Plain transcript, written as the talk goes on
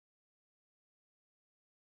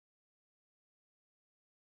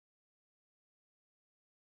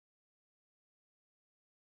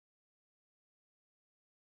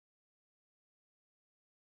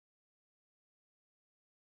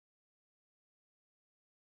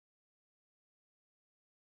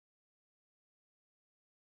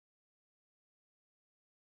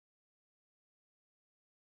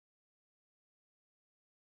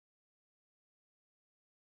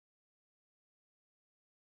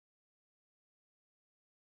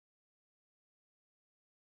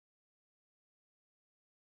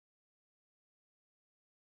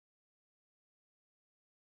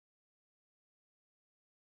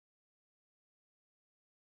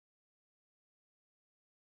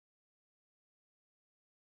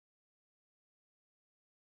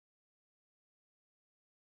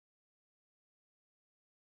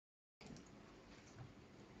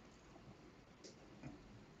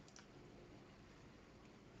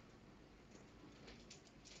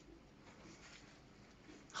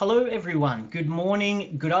Hello everyone, good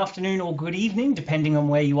morning, good afternoon or good evening depending on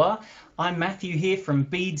where you are. I'm Matthew here from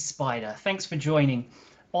Bead Spider. Thanks for joining.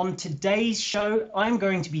 On today's show I'm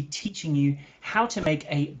going to be teaching you how to make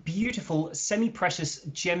a beautiful semi-precious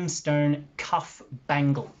gemstone cuff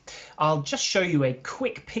bangle. I'll just show you a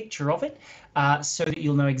quick picture of it so that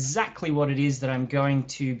you'll know exactly what it is that I'm going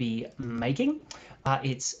to be making.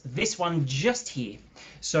 It's this one just here.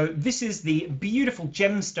 So this is the beautiful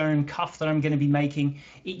gemstone cuff that I'm going to be making.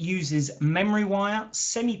 It uses memory wire,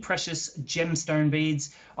 semi-precious gemstone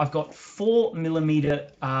beads. I've got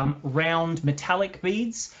 4mm round metallic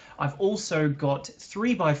beads. I've also got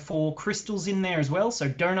 3x4 crystals in there as well, so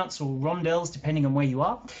donuts or rondelles depending on where you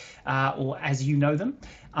are, or as you know them.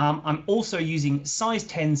 I'm also using size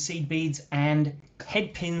 10 seed beads and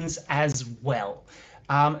head pins as well.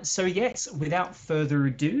 So yes, without further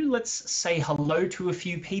ado, let's say hello to a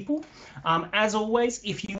few people. As always,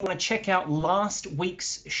 if you want to check out last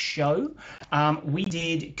week's show, we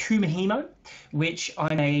did Kumihimo, which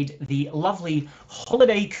I made the lovely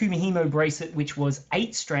holiday Kumihimo bracelet, which was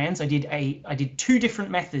 8 strands. I did 2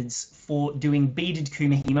 different methods for doing beaded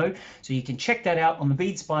Kumihimo, so you can check that out on the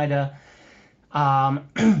Bead Spider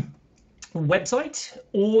website,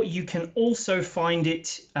 or you can also find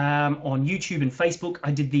it on YouTube and Facebook.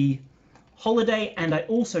 I did the holiday and I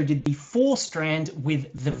also did the 4-strand with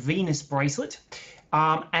the Venus bracelet.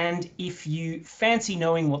 And if you fancy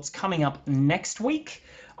knowing what's coming up next week,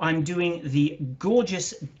 I'm doing the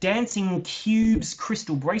gorgeous Dancing Cubes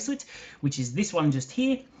crystal bracelet, which is this one just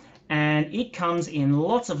here, and it comes in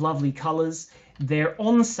lots of lovely colors. They're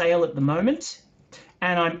on sale at the moment.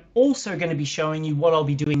 And I'm also going to be showing you what I'll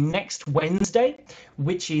be doing next Wednesday,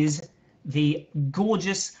 which is the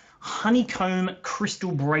gorgeous honeycomb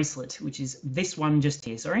crystal bracelet, which is this one just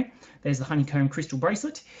here. Sorry, there's the honeycomb crystal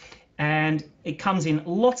bracelet. And it comes in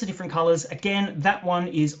lots of different colors. Again, that one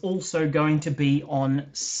is also going to be on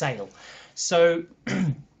sale. So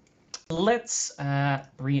let's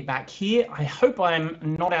bring it back here. I hope I'm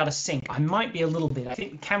not out of sync. I might be a little bit. I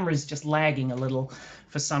think the camera's just lagging a little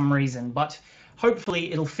for some reason, but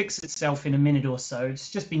hopefully it'll fix itself in a minute or so. It's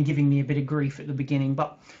just been giving me a bit of grief at the beginning,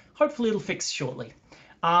 but hopefully it'll fix shortly.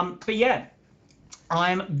 But yeah,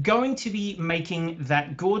 I'm going to be making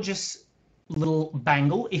that gorgeous little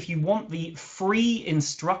bangle. If you want the free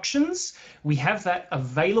instructions, we have that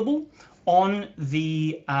available on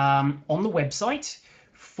the website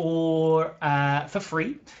for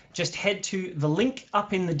free. Just head to the link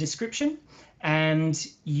up in the description and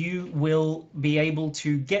you will be able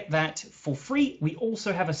to get that for free. We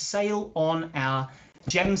also have a sale on our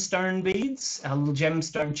gemstone beads, our little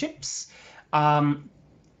gemstone chips.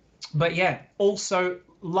 But yeah, also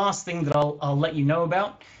last thing that I'll let you know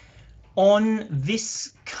about, on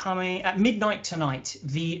this coming at midnight tonight,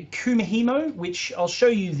 the Kumihimo, which I'll show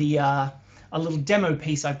you the a little demo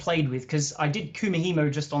piece I played with, because I did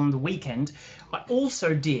Kumihimo just on the weekend. I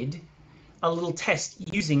also did a little test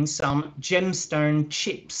using some gemstone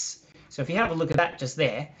chips. So if you have a look at that just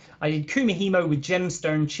there, I did Kumihimo with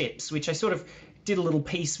gemstone chips, which I sort of did a little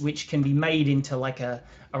piece which can be made into like a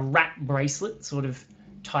wrap bracelet sort of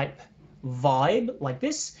type vibe like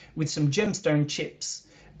this with some gemstone chips.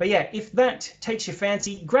 But yeah, if that takes your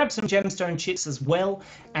fancy, grab some gemstone chips as well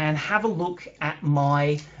and have a look at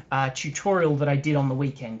my tutorial that I did on the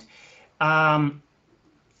weekend.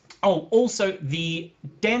 Oh, also the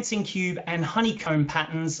dancing cube and honeycomb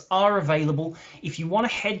patterns are available. If you want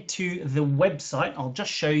to head to the website, I'll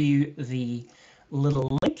just show you the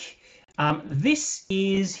little link. This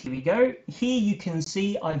is, here we go. Here you can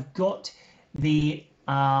see I've got the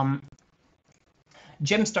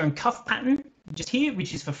gemstone cuff pattern just here,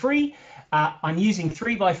 which is for free. I'm using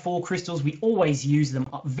 3x4 crystals. We always use them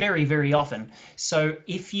very, very often. So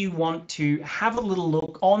if you want to have a little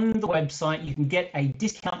look on the website, you can get a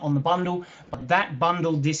discount on the bundle, but that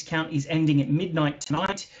bundle discount is ending at midnight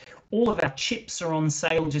tonight. All of our chips are on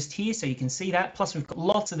sale just here, so you can see that. Plus we've got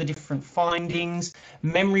lots of the different findings.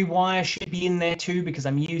 Memory wire should be in there too, because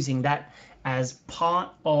I'm using that as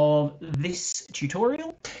part of this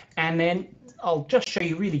tutorial. And then I'll just show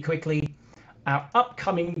you really quickly our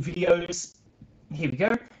upcoming videos. Here we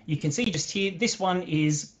go. You can see just here, this one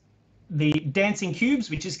is the Dancing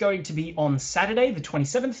Cubes, which is going to be on Saturday, the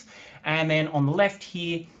 27th. And then on the left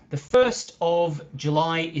here, the 1st of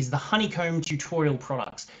July is the honeycomb tutorial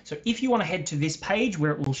products. So if you want to head to this page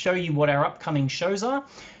where it will show you what our upcoming shows are,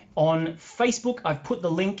 on Facebook, I've put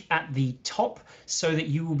the link at the top so that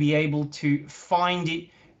you will be able to find it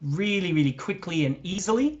really, really quickly and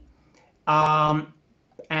easily.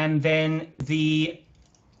 And then the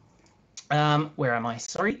Where am I?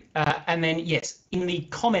 Sorry. And then, yes, in the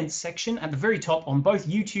comments section at the very top on both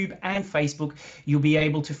YouTube and Facebook, you'll be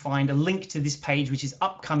able to find a link to this page, which is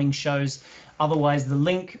upcoming shows. Otherwise, the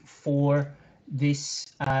link for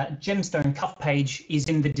this gemstone cuff page is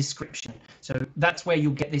in the description. So that's where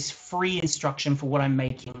you'll get this free instruction for what I'm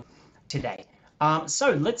making today.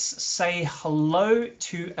 So let's say hello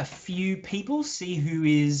to a few people, see who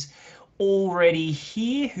is already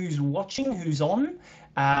here, who's watching, who's on.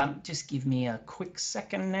 Just give me a quick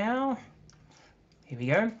second now. Here we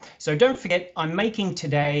go. So don't forget, I'm making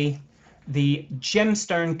today the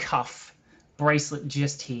gemstone cuff bracelet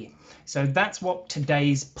just here. So that's what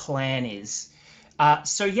today's plan is.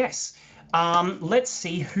 So yes, let's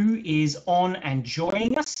see who is on and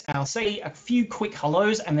joining us. I'll say a few quick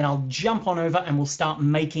hellos and then I'll jump on over and we'll start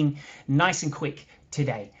making nice and quick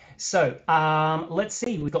today. So let's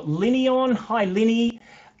see, we've got Linny on. Hi, Linny.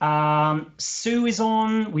 Sue is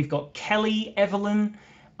on. We've got Kelly, Evelyn.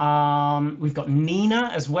 We've got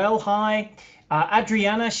Nina as well. Hi.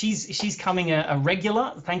 Adriana, she's coming a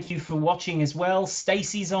regular. Thank you for watching as well.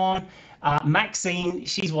 Stacy's on. Maxine,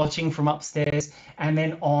 she's watching from upstairs. And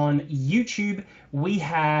then on YouTube, we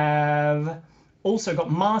have also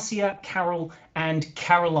got Marcia, Carol, and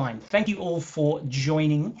Caroline. Thank you all for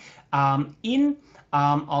joining in.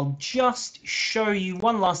 I'll just show you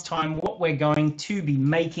one last time what we're going to be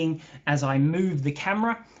making as I move the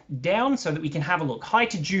camera down so that we can have a look. Hi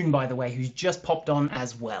to June, by the way, who's just popped on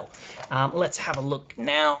as well. Let's have a look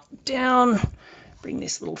now. Down, bring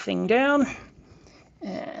this little thing down,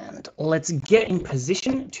 and let's get in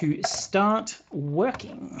position to start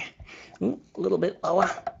working. Ooh, a little bit lower.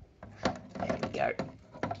 There we go.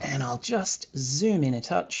 And I'll just zoom in a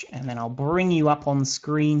touch and then I'll bring you up on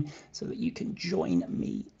screen so that you can join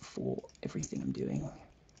me for everything I'm doing.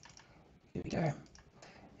 Here we go.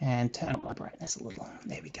 And turn up my brightness a little.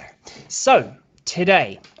 There we go. So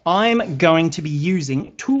today I'm going to be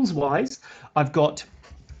using tools-wise. I've got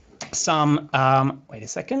some, wait a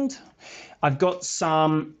second. I've got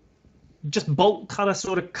some just bolt cutter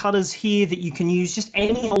sort of cutters here that you can use, just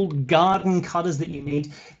any old garden cutters that you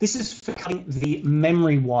need. This is for cutting the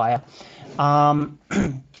memory wire.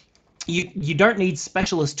 You don't need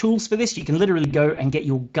specialist tools for this. You can literally go and get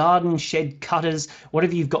your garden shed cutters,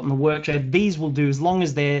 whatever you've got in the work shed. These will do as long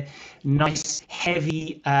as they're nice,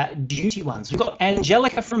 heavy duty ones. We've got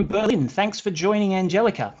Angelica from Berlin. Thanks for joining,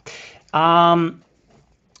 Angelica.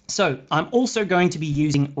 So I'm also going to be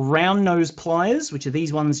using round nose pliers, which are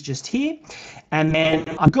these ones just here. And then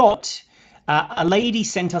I've got a lady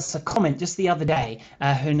sent us a comment just the other day.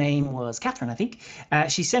 Her name was Catherine, I think.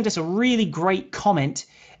 She sent us a really great comment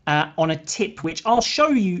on a tip, which I'll show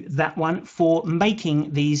you that one for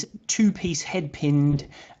making these two-piece head-pinned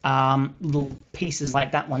little pieces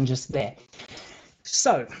like that one just there.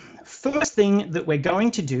 So first thing that we're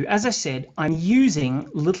going to do, as I said, I'm using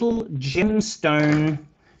little gemstone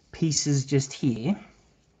pieces just here,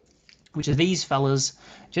 which are these fellas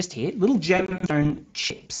just here, little gemstone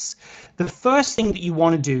chips. The first thing that you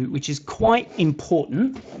want to do, which is quite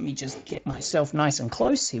important, let me just get myself nice and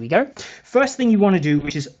close, here we go. First thing you want to do,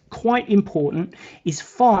 which is quite important, is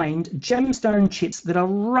find gemstone chips that are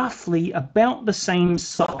roughly about the same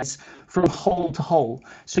size from hole to hole.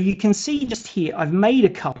 So you can see just here, I've made a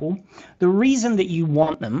couple. The reason that you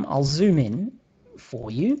want them, I'll zoom in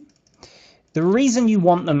for you. The reason you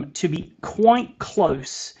want them to be quite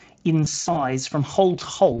close in size from hole to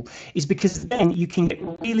hole is because then you can get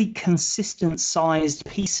really consistent sized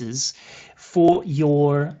pieces for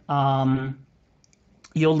your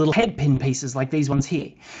little head pin pieces like these ones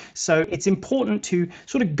here. So it's important to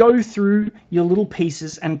sort of go through your little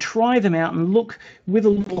pieces and try them out and look with a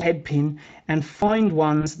little head pin and find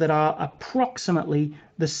ones that are approximately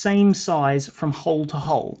the same size from hole to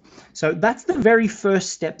hole. So that's the very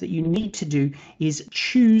first step that you need to do, is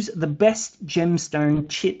choose the best gemstone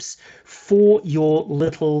chips for your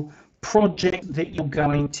little project that you're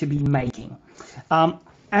going to be making.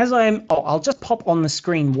 I'll just pop on the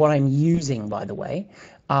screen what I'm using, by the way.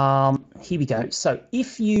 Here we go. So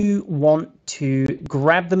if you want to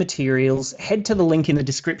grab the materials, head to the link in the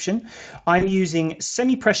description. I'm using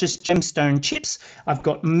semi-precious gemstone chips. I've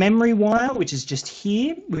got memory wire, which is just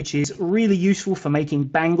here, which is really useful for making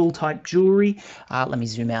bangle type jewelry. Let me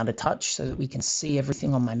zoom out a touch so that we can see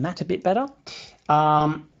everything on my mat a bit better.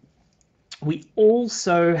 We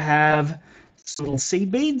also have some little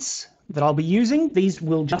seed beads that I'll be using. These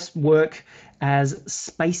will just work as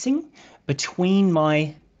spacing between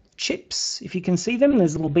my chips. If you can see them,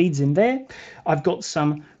 there's little beads in there. I've got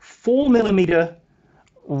some 4mm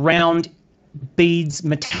round beads,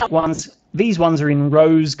 metallic ones, these ones are in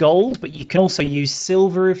rose gold, but you can also use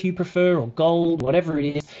silver if you prefer, or gold, whatever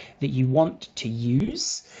it is that you want to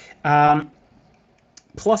use.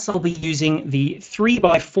 Plus, I'll be using the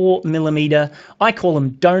 3x4mm. I call them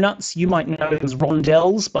donuts. You might know them as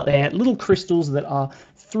rondelles, but they're little crystals that are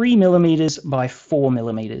 3mm by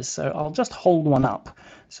 4mm. So I'll just hold one up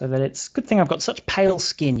so that it's good thing I've got such pale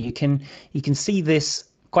skin. You can see this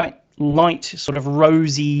quite light, sort of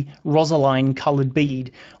rosy, rosaline coloured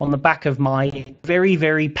bead on the back of my very,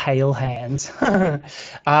 very pale hands.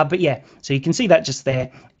 But yeah, so you can see that just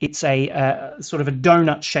there. It's a sort of a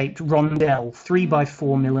donut-shaped rondelle,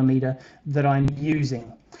 3x4mm that I'm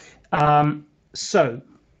using. So,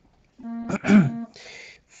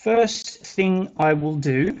 first thing I will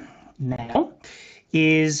do now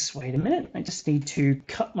is, wait a minute, I just need to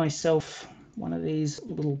cut myself one of these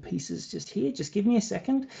little pieces just here. Just give me a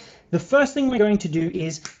second. The first thing we're going to do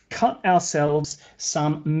is cut ourselves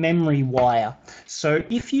some memory wire. So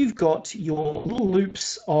if you've got your little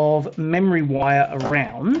loops of memory wire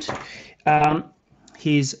around,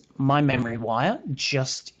 here's my memory wire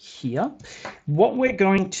just here. What we're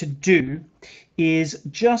going to do is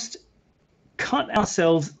just cut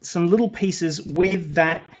ourselves some little pieces with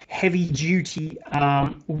that heavy duty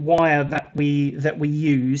wire that we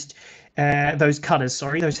used. Those cutters,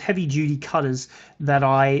 sorry, those heavy-duty cutters that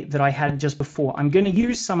I had just before. I'm going to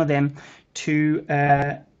use some of them to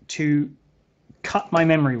cut my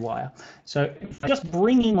memory wire. So if I just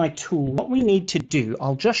bring in my tool, what we need to do,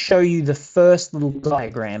 I'll just show you the first little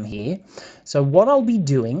diagram here. So what I'll be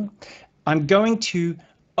doing, I'm going to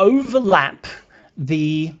overlap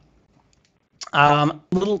the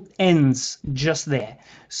little ends just there.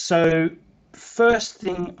 So first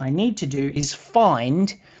thing I need to do is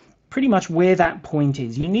find pretty much where that point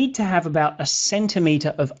is. You need to have about 1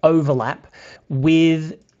 centimeter of overlap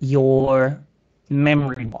with your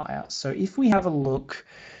memory wire. So if we have a look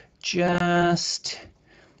just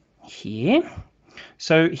here.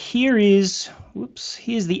 So here is, whoops,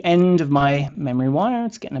 here's the end of my memory wire.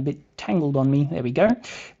 It's getting a bit tangled on me. There we go.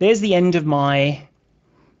 There's the end of my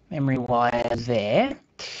memory wire there.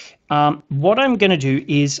 What I'm going to do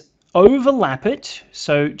is overlap it,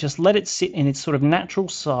 so just let it sit in its sort of natural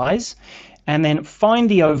size, and then find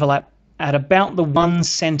the overlap at about the 1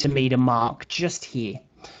 centimeter mark just here.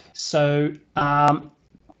 So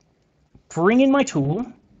bring in my tool.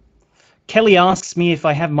 Kelly asks me if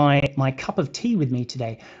I have my cup of tea with me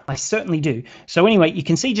today. I certainly do. So anyway, you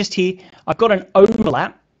can see just here I've got an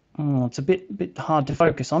overlap. Oh, it's a bit hard to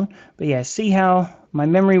focus on, but yeah, see how my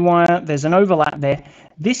memory wire, there's an overlap there.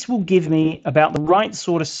 This will give me about the right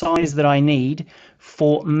sort of size that I need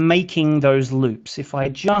for making those loops. If I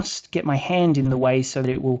just get my hand in the way so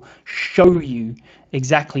that it will show you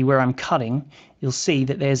exactly where I'm cutting, you'll see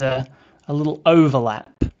that there's a little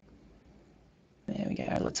overlap. There we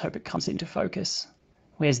go. Let's hope it comes into focus.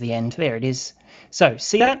 Where's the end? There it is. So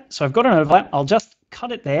see that? So I've got an overlap. I'll just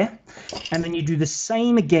cut it there, and then you do the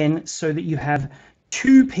same again so that you have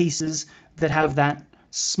 2 pieces that have that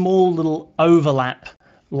small little overlap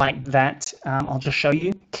like that. I'll just show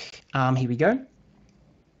you. Here we go.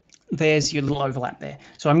 There's your little overlap there.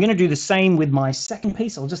 So I'm going to do the same with my second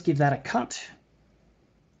piece. I'll just give that a cut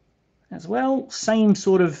as well. Same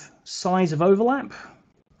sort of size of overlap.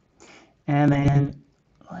 And then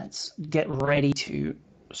let's get ready to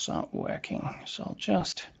start working. So I'll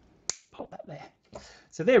just pop that there.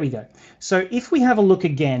 So there we go. So if we have a look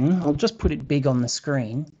again, I'll just put it big on the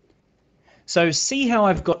screen. So see how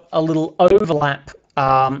I've got a little overlap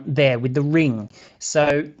there with the ring.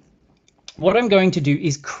 So what I'm going to do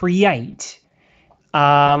is create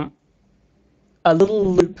a little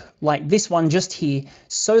loop like this one just here,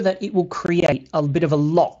 so that it will create a bit of a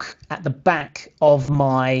lock at the back of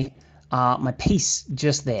my my piece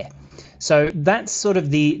just there. So that's sort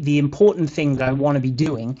of the important thing that I want to be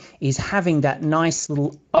doing, is having that nice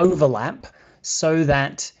little overlap so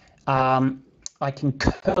that I can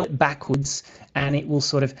curl it backwards and it will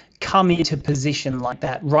sort of come into position like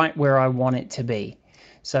that, right where I want it to be.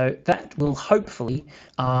 So that will hopefully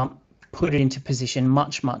put it into position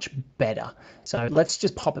much, much better. So let's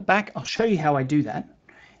just pop it back. I'll show you how I do that.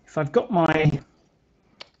 If I've got my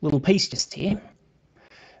little piece just here,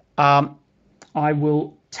 I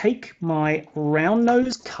will take my round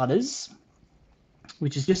nose cutters,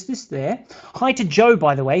 which is just this there. Hi to Joe,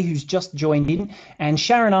 by the way, who's just joined in. And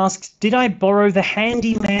Sharon asks, did I borrow the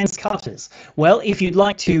handyman's cutters? Well, if you'd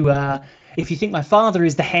like to, if you think my father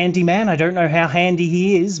is the handyman, I don't know how handy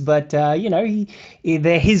he is, but, you know,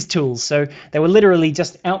 they're his tools. So they were literally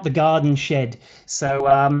just out the garden shed.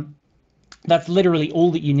 So That's literally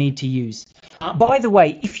all that you need to use. By the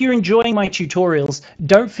way, if you're enjoying my tutorials,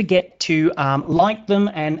 don't forget to like them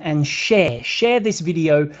and share this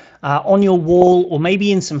video on your wall, or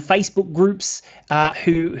maybe in some Facebook groups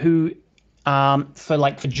for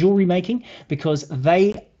jewelry making, because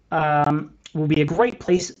they will be a great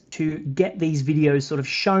place to get these videos sort of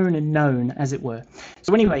shown and known, as it were.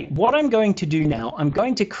 So anyway, what I'm going to do now, I'm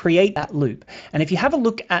going to create that loop. And if you have a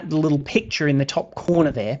look at the little picture in the top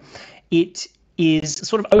corner there, it is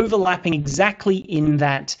sort of overlapping exactly in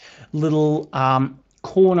that little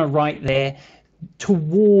corner right there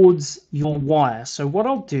towards your wire. So what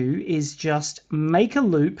I'll do is just make a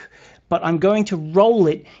loop, but I'm going to roll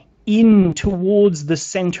it in towards the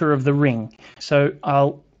center of the ring. So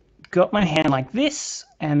I'll got my hand like this,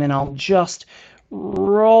 and then I'll just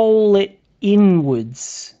roll it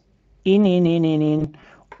inwards, in,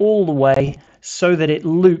 all the way, so that it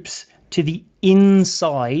loops to the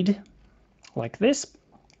inside, like this,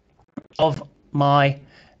 of my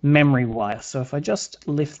memory wire. So if I just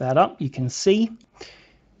lift that up, you can see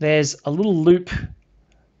there's a little loop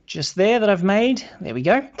just there that I've made. There we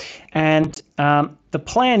go. And the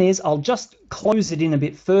plan is I'll just close it in a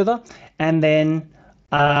bit further, and then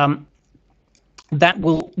that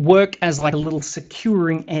will work as like a little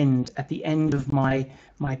securing end at the end of my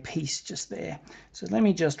piece just there. So let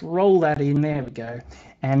me just roll that in. There we go.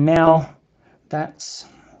 And now that's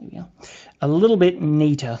a little bit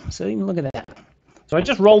neater. So look at that. So I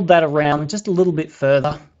just rolled that around just a little bit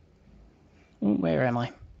further. Where am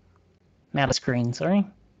I? I'm out of screen, sorry.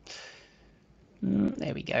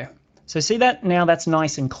 There we go. So see that? Now that's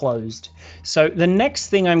nice and closed. So the next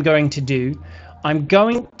thing I'm going to do, I'm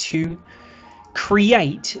going to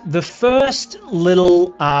create the first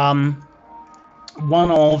little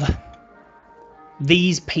one of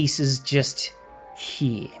these pieces just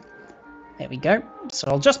here. There we go. So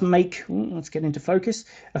I'll just make, let's get into focus,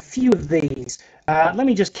 a few of these. Let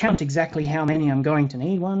me just count exactly how many I'm going to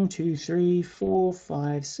need. 1, 2, 3, 4,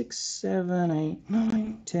 5, 6, 7, 8,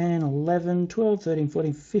 9, 10, 11, 12, 13,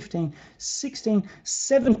 14, 15, 16,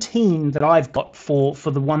 17 that I've got for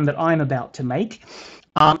the one that I'm about to make.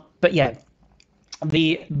 But yeah,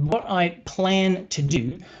 what I plan to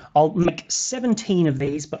do, I'll make 17 of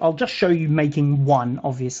these, but I'll just show you making one,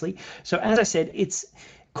 obviously. So as I said, it's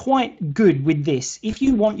quite good with this. If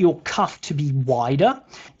you want your cuff to be wider,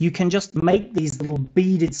 you can just make these little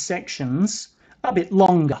beaded sections a bit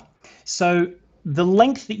longer. So the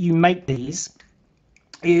length that you make these,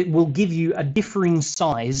 it will give you a differing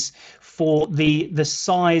size for the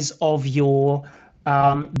size of your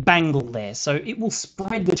bangle there. So it will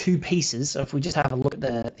spread the two pieces. So if we just have a look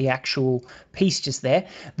at the actual piece just there,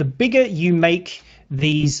 the bigger you make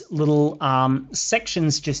these little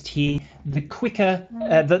sections just here, the quicker,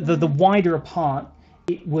 the wider apart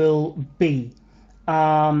it will be.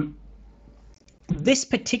 This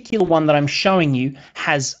particular one that I'm showing you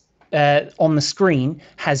has on the screen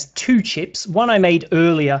has 2 chips. One I made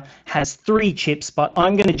earlier has 3 chips, but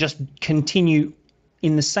I'm going to just continue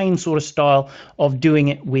in the same sort of style of doing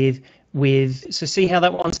it with so see how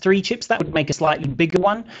that one's 3 chips? That would make a slightly bigger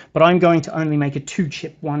one, but I'm going to only make a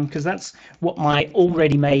 2-chip one because that's what my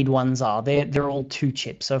already made ones are. They're all 2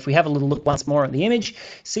 chips. So if we have a little look once more at the image,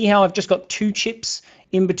 see how I've just got 2 chips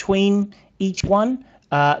in between each one?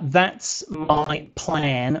 That's my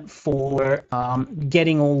plan for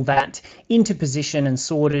getting all that into position and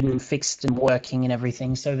sorted and fixed and working and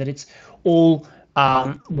everything, so that it's all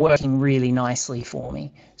working really nicely for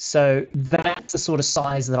me. So that's the sort of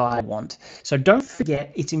size that I want. So don't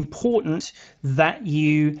forget, it's important that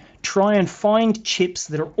you try and find chips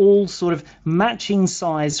that are all sort of matching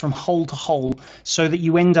size from hole to hole, so that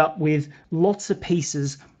you end up with lots of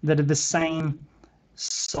pieces that are the same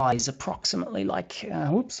size approximately. Like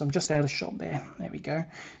whoops, I'm just out of shot there. There we go.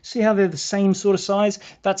 See how they're the same sort of size?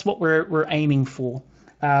 That's what we're aiming for.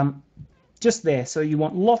 Just there. So you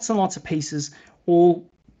want lots and lots of pieces all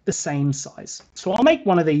the same size. So I'll make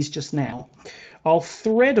one of these just now. I'll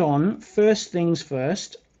thread on, first things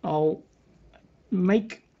first, I'll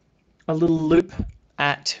make a little loop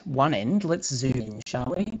at one end. Let's zoom in,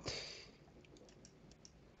 shall we?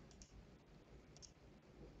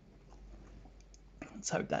 Let's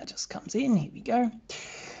hope that just comes in. Here we go.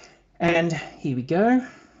 And here we go.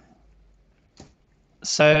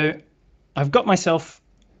 So I've got myself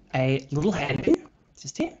a little hairpin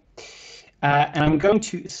just here. And I'm going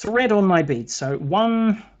to thread on my beads. So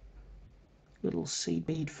one little seed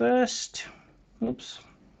bead first. Oops.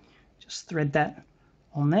 Just thread that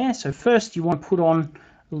on there. So first you want to put on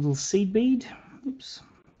a little seed bead. Oops.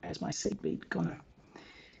 Where's my seed bead gone?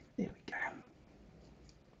 There we go.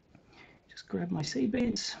 Just grab my seed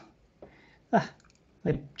beads.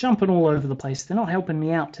 They're jumping all over the place. They're not helping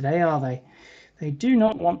me out today, are they? They do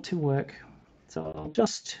not want to work. So I'll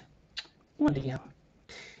just... Bloody hell.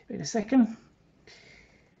 Wait a second.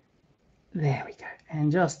 There we go.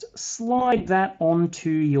 And just slide that onto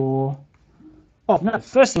your... Oh, no,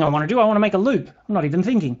 first thing I want to do, I want to make a loop. I'm not even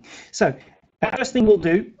thinking. So, first thing we'll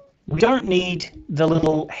do, we don't need the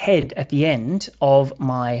little head at the end of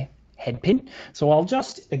my head pin. So I'll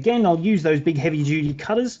just, again, I'll use those big heavy duty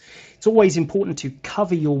cutters. It's always important to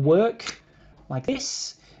cover your work like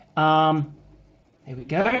this. There we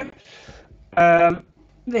go. There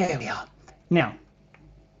we are. Now,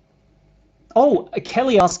 oh,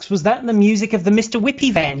 Kelly asks, was that the music of the Mr.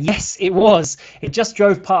 Whippy van? Yes, it was. It just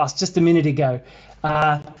drove past just a minute ago.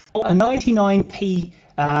 A 99p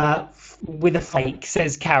with a fake,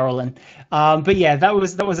 says Carolyn. But yeah, that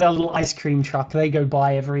was our little ice cream truck. They go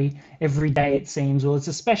by every day, it seems. Well, it's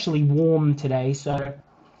especially warm today, so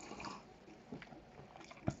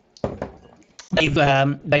they've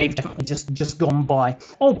definitely just gone by.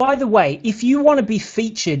 Oh, by the way, if you want to be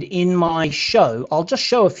featured in my show, I'll just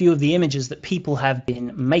show a few of the images that people have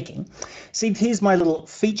been making. See, here's my little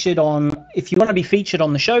featured on. If you want to be featured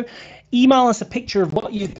on the show, email us a picture of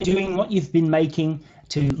what you've been doing, what you've been making,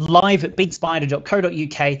 to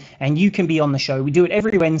live@beadspider.co.uk, and you can be on the show. We do it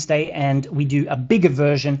every Wednesday, and we do a bigger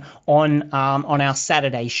version on our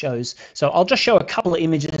Saturday shows. So I'll just show a couple of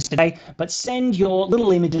images today, but send your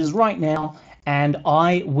little images right now, and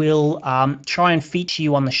I will try and feature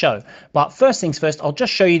you on the show. But first things first, I'll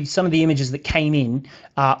just show you some of the images that came in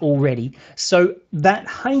already. So that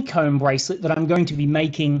honeycomb bracelet that I'm going to be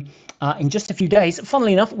making in just a few days,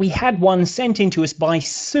 funnily enough, we had one sent in to us by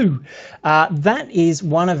Sue. That is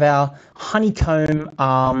one of our honeycomb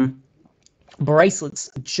bracelets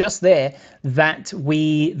just there that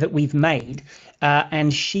we've made,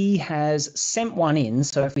 and she has sent one in.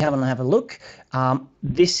 So if we have a look,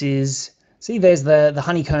 this is... See, there's the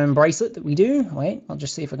honeycomb bracelet that we do. Wait, I'll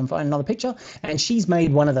just see if I can find another picture. And she's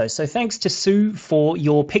made one of those. So thanks to Sue for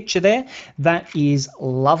your picture there. That is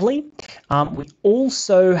lovely. We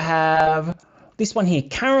also have this one here.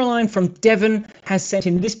 Caroline from Devon has sent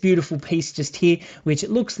in this beautiful piece just here, which it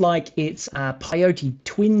looks like it's peyote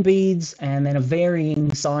twin beads and then a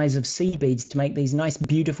varying size of seed beads to make these nice,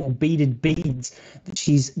 beautiful beaded beads that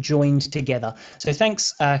she's joined together. So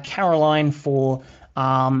thanks, Caroline, for...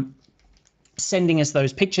 sending us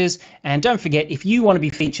those pictures. And don't forget, if you want to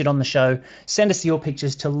be featured on the show, send us your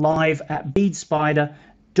pictures to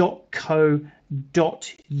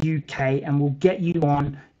live@beadspider.co.uk, and we'll get you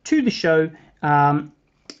on to the show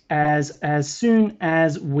as soon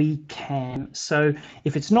as we can. So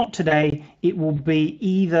if it's not today, it will be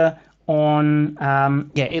either on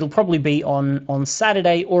it'll probably be on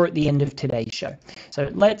Saturday or at the end of today's show.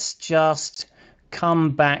 So let's just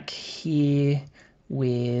come back here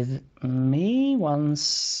with me 1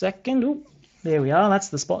 second. Ooh, there we are. That's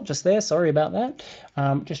the spot just there. Sorry about that.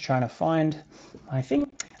 Just trying to find my thing.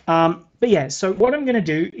 But yeah, so what I'm going to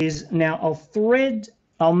do is now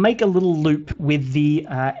I'll make a little loop with the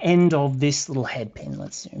end of this little head pin.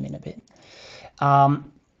 Let's zoom in a bit.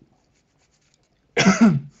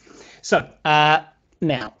 So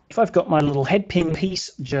now, if I've got my little head pin piece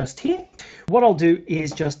just here, what I'll do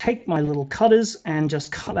is just take my little cutters and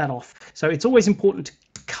just cut that off. So it's always important to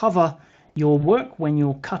cover your work when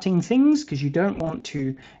you're cutting things, because you don't want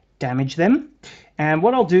to damage them. And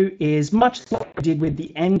what I'll do is, much like I did with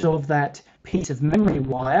the end of that piece of memory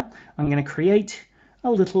wire, I'm going to create a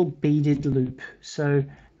little beaded loop. So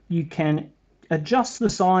you can adjust the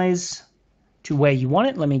size to where you want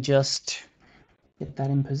it. Let me just get that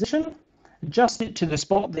in position. Adjust it to the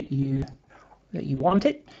spot that you want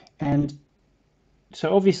it, and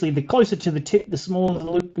so obviously the closer to the tip, the smaller the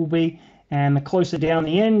loop will be, and the closer down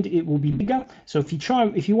the end, it will be bigger. So if you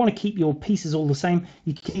want to keep your pieces all the same,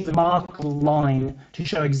 you can even mark a line to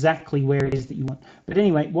show exactly where it is that you want. But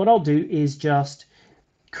anyway, what I'll do is just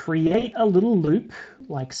create a little loop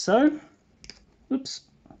like so. Oops,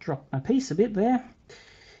 drop my piece a bit there.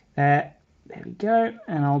 There we go,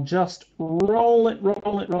 and I'll just roll it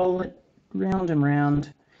round and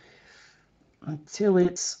round until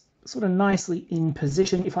it's sort of nicely in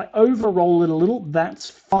position. If I over-roll it a little, that's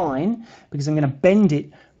fine, because I'm going to bend it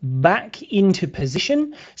back into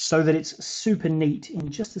position so that it's super neat in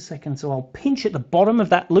just a second. So I'll pinch at the bottom of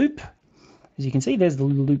that loop. As you can see, there's the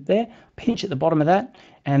little loop there. Pinch at the bottom of that,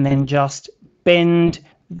 and then just bend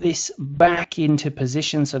this back into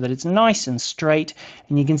position so that it's nice and straight.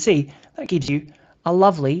 And you can see that gives you a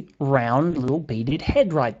lovely round little beaded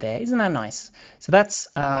head right there. Isn't that nice? So that's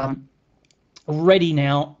ready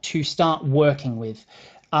now to start working with.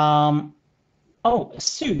 Oh,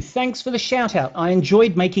 Sue, thanks for the shout out. I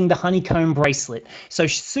enjoyed making the honeycomb bracelet. So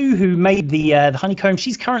Sue, who made the honeycomb,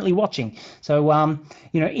 she's currently watching. So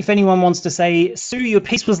if anyone wants to say, Sue, your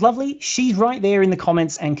piece was lovely, she's right there in the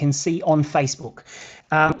comments and can see on Facebook.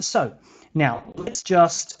 So now let's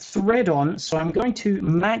just thread on. So I'm going to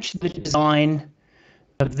match the design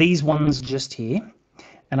of these ones just here,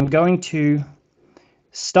 and I'm going to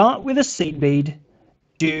start with a seed bead,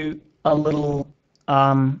 do a little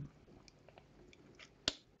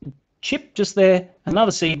chip just there,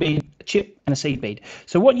 another seed bead, a chip, and a seed bead.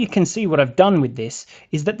 So what you can see, what I've done with this,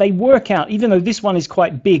 is that they work out, even though this one is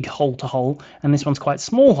quite big hole to hole, and this one's quite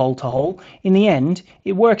small hole to hole, in the end,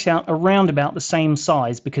 it works out around about the same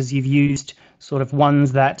size because you've used sort of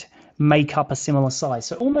ones that make up a similar size.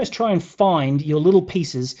 So almost try and find your little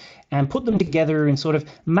pieces and put them together and sort of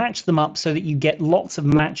match them up so that you get lots of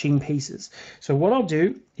matching pieces. So what I'll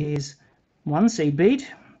do is one seed bead,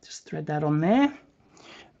 just thread that on there.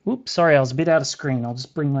 Oops, sorry, I was a bit out of screen. I'll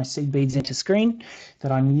just bring my seed beads into screen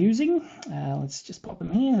that I'm using. Let's just pop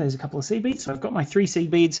them here. There's a couple of seed beads. So I've got my 3 seed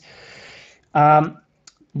beads.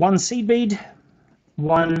 One seed bead,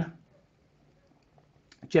 one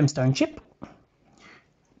gemstone chip,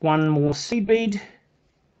 one more seed bead.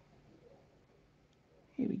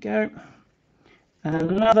 Here we go. And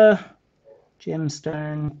another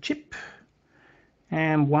gemstone chip,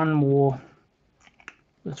 and one more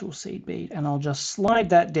little seed bead, and I'll just slide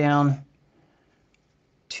that down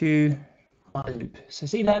to my loop. So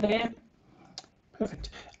see that there?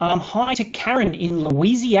 Perfect. Hi to Karen in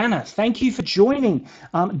Louisiana. Thank you for joining.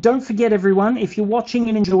 Don't forget, everyone, if you're watching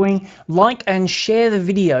and enjoying, like and share the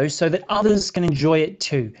video so that others can enjoy it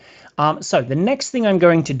too. So the next thing I'm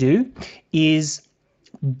going to do is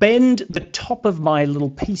bend the top of my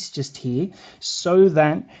little piece just here so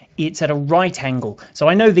that it's at a right angle. So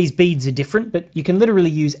I know these beads are different, but you can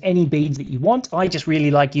literally use any beads that you want. I just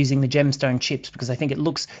really like using the gemstone chips because I think it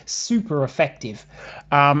looks super effective.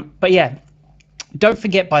 But yeah, don't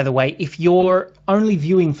forget, by the way, if you're only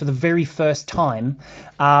viewing for the very first time,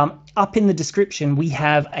 up in the description we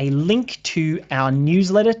have a link to our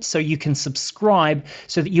newsletter so you can subscribe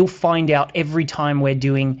so that you'll find out every time we're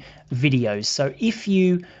doing videos. So if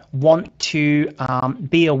you want to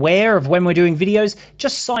be aware of when we're doing videos,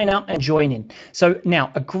 just sign up and join in. So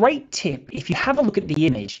now a great tip, if you have a look at the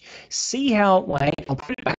image, see how, wait, I'll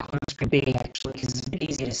put it back on the screen big actually because it's a bit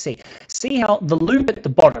easier to see. See how the loop at the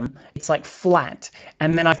bottom, it's like flat,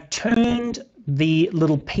 and then I've turned the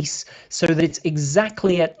little piece so that it's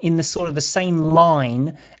exactly in the sort of the same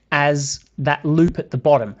line as that loop at the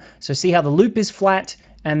bottom. So see how the loop is flat,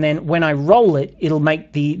 and then when I roll it, it'll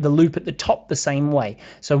make the loop at the top the same way.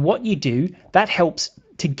 So what you do, that helps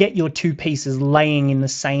to get your 2 pieces laying in the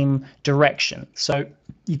same direction. So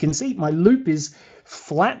you can see my loop is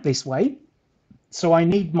flat this way, so I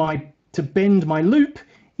need to bend my loop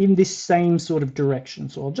in this same sort of direction.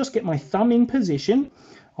 So I'll just get my thumb in position.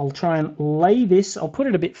 I'll try and lay this, I'll put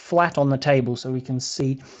it a bit flat on the table so we can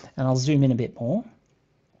see, and I'll zoom in a bit more.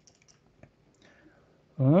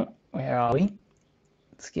 Where are we?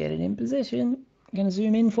 Let's get it in position. Going to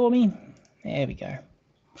zoom in for me. There we go.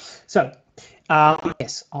 So,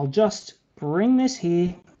 yes, I'll just bring this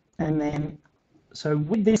here, and then, so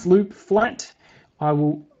with this loop flat, I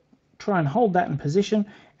will try and hold that in position,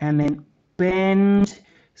 and then bend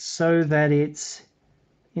so that it's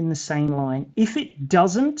in the same line. If it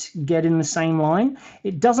doesn't get in the same line,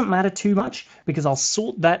 it doesn't matter too much because I'll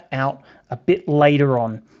sort that out a bit later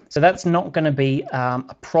on. So that's not going to be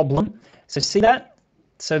a problem. So see that?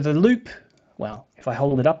 So the loop, well, if I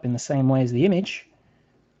hold it up in the same way as the image,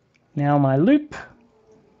 now my loop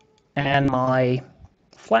and my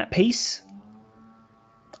flat piece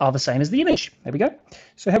are the same as the image. There we go.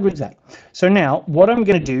 So how good is that? So now what I'm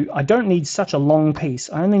going to do, I don't need such a long piece.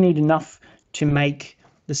 I only need enough to make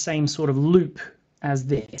the same sort of loop as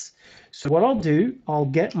this. So what I'll do, I'll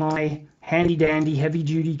get my handy dandy heavy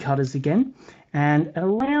duty cutters again, and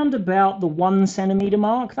around about the 1 centimeter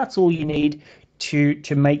mark, that's all you need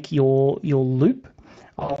to make your loop.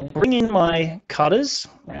 I'll bring in my cutters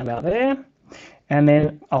around about there, and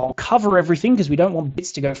then I'll cover everything because we don't want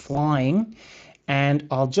bits to go flying, and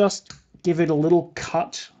I'll just give it a little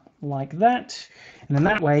cut like that, and then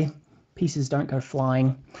that way pieces don't go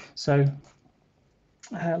flying. So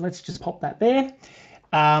let's just pop that there.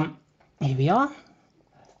 Here we are.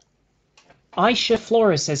 Aisha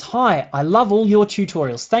Flores says, hi, I love all your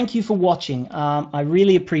tutorials. Thank you for watching. I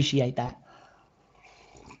really appreciate that.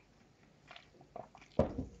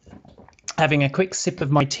 Having a quick sip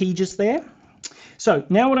of my tea just there. So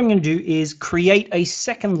now what I'm going to do is create a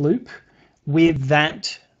second loop with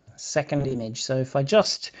that second image. So if I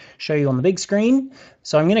just show you on the big screen,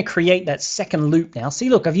 so I'm going to create that second loop now. See,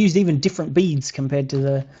 look, I've used even different beads compared to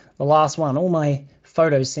the last one. All my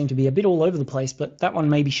photos seem to be a bit all over the place, but that one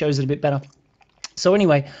maybe shows it a bit better. So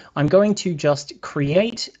anyway, I'm going to just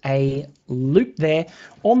create a loop there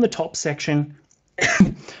on the top section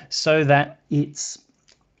so that it's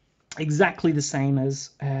exactly the same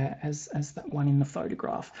as that one in the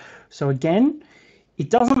photograph. So again, it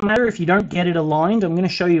doesn't matter if you don't get it aligned. I'm going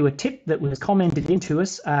to show you a tip that was commented into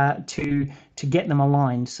us to get them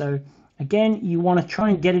aligned. So again, you want to try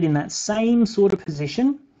and get it in that same sort of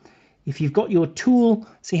position. If you've got your tool,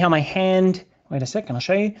 see how my hand, wait a second, I'll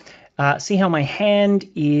show you. See how my hand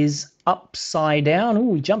is upside down. Oh,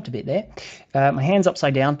 we jumped a bit there. My hand's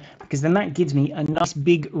upside down because then that gives me a nice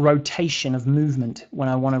big rotation of movement when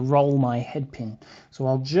I want to roll my head pin. So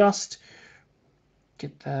I'll just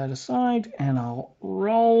get that aside and I'll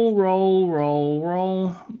roll, roll, roll,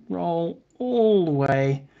 roll, roll all the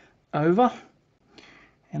way over.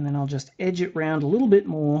 And then I'll just edge it round a little bit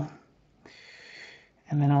more.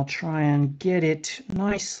 And then I'll try and get it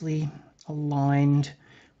nicely aligned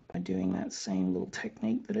by doing that same little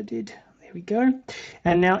technique that I did. There we go.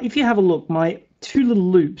 And now if you have a look, my two little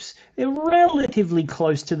loops, they're relatively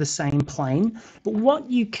close to the same plane. But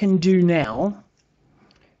what you can do now,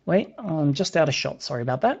 wait, I'm just out of shot. Sorry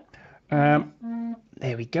about that.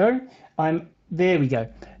 There we go. There we go.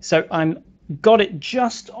 So I'm got it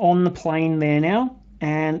just on the plane there now.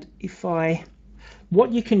 And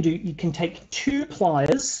what you can do, you can take two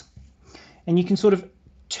pliers and you can sort of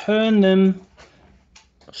turn them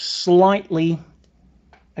slightly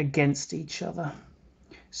against each other.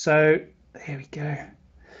 So there we go.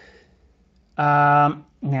 Now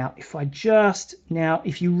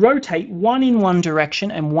if you rotate one in one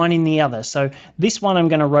direction and one in the other, so this one I'm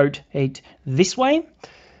going to rotate this way,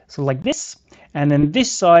 so like this, and then this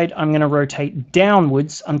side I'm going to rotate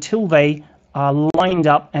downwards until they are lined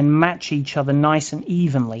up and match each other nice and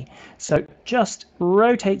evenly. So just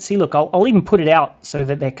rotate. See, look, I'll even put it out so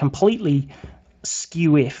that they're completely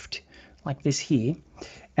skew-iffed like this here.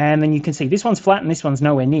 And then you can see this one's flat and this one's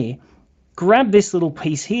nowhere near. Grab this little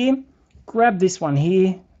piece here, grab this one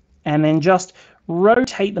here, and then just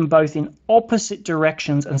rotate them both in opposite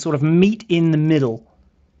directions and sort of meet in the middle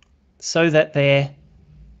so that they're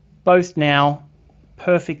both now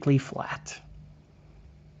perfectly flat.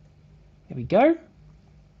 There we go.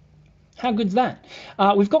 How good's that?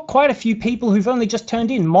 We've got quite a few people who've only just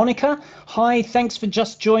turned in. Monica, hi, thanks for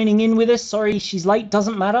just joining in with us. Sorry she's late,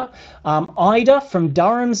 doesn't matter. Ida from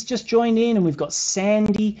Durham's just joined in, and we've got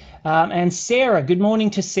Sandy and Sarah. Good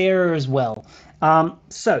morning to Sarah as well.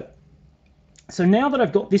 So now that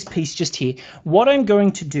I've got this piece just here, what I'm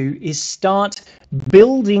going to do is start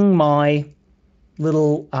building my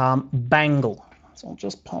little bangle. So I'll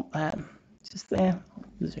just pop that just there.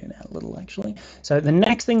 Zoom out a little actually. So the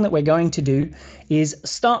next thing that we're going to do is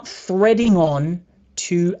start threading on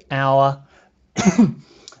to our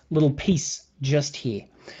little piece just here.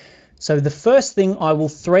 So the first thing I will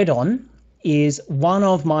thread on is one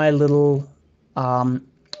of my little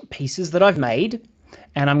pieces that I've made,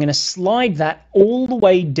 and I'm going to slide that all the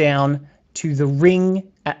way down to the ring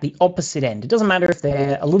at the opposite end. It doesn't matter if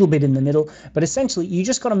they're a little bit in the middle, but essentially you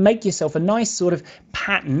just got to make yourself a nice sort of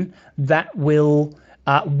pattern that will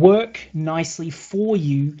work nicely for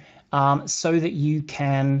you, so that you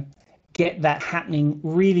can get that happening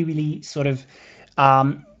really, really sort of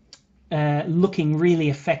looking really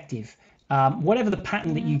effective. Whatever the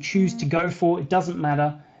pattern that you choose to go for, it doesn't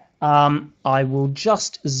matter. I will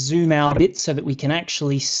just zoom out a bit so that we can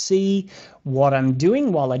actually see what I'm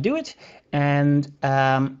doing while I do it, and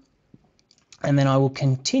then I will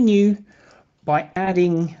continue by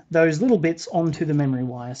adding those little bits onto the memory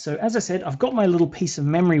wire. So as I said, I've got my little piece of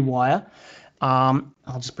memory wire. I'll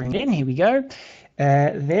just bring it in. Here we go.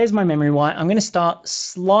 There's my memory wire. I'm going to start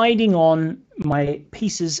sliding on my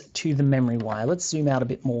pieces to the memory wire. Let's zoom out a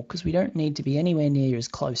bit more because we don't need to be anywhere near as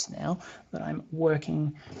close now that I'm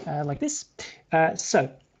working like this. So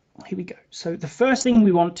here we go. So the first thing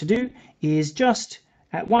we want to do is just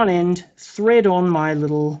at one end thread on my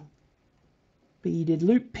little beaded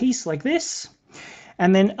loop piece like this,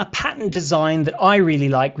 and then a pattern design that I really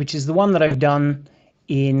like, which is the one that I've done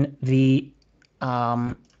in the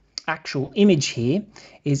actual image here,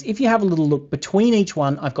 is if you have a little look between each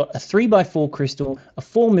one, I've got a 3x4 crystal, a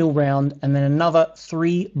 4mm round, and then another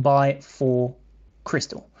 3x4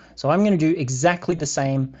 crystal. So I'm going to do exactly the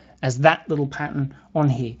same as that little pattern on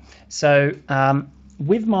here. So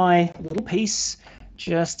with my little piece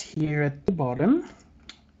just here at the bottom,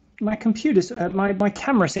 my computer's my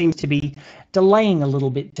camera seems to be delaying a little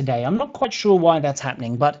bit today. I'm not quite sure why that's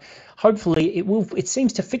happening, but hopefully it will. It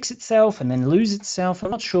seems to fix itself and then lose itself.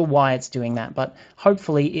 I'm not sure why it's doing that, but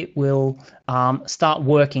hopefully it will start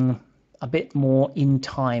working a bit more in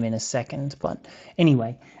time in a second. But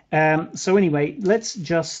anyway, so anyway, let's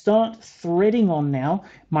just start threading on now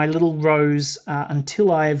my little rows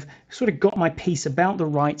until I've sort of got my piece about the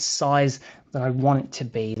right size that I want it to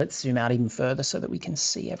be. Let's zoom out even further so that we can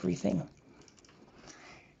see everything.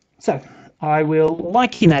 So I will,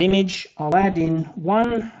 like in that image, I'll add in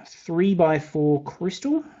one 3x4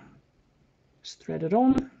 crystal. Just thread it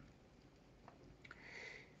on.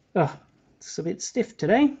 Oh, it's a bit stiff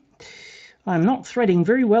today. I'm not threading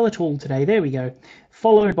very well at all today. There we go.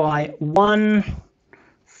 Followed by one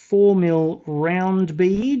 4mm round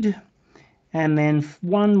bead, and then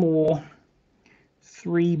one more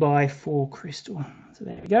 3x4 crystal. So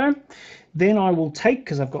there we go. Then I will take,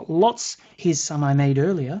 because I've got lots, here's some I made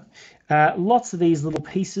earlier, lots of these little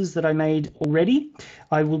pieces that I made already.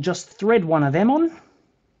 I will just thread one of them on,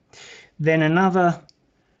 then another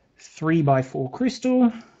 3x4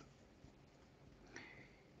 crystal,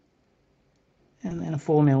 and then a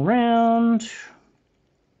 4mm round,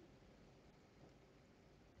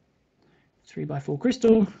 3x4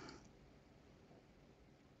 crystal.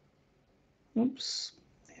 Oops,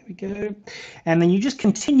 there we go. And then you just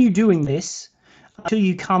continue doing this until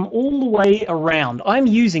you come all the way around. I'm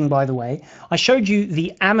using, by the way, I showed you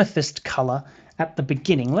the amethyst color at the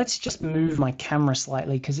beginning. Let's just move my camera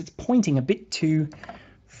slightly because it's pointing a bit too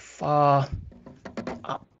far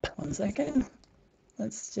up. 1 second.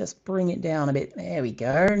 Let's just bring it down a bit. There we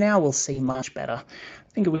go. Now we'll see much better.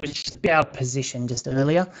 I think it was just a bit out of position just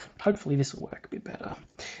earlier. Hopefully this will work a bit better.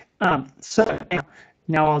 So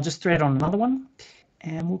now I'll just thread on another one,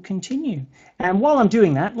 and we'll continue. And while I'm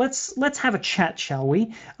doing that, let's have a chat, shall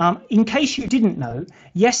we? In case you didn't know,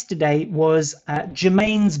 yesterday was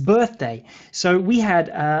Jermaine's birthday. So we had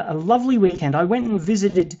a lovely weekend. I went and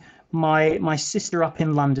visited my sister up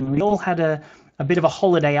in London. We all had a bit of a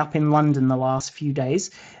holiday up in London the last few days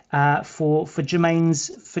for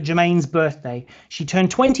Jermaine's birthday. She turned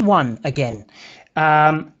 21 again.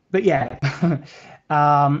 But yeah.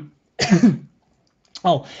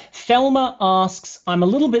 Oh, Thelma asks, I'm a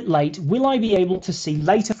little bit late. Will I be able to see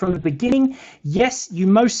later from the beginning? Yes, you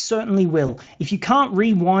most certainly will. If you can't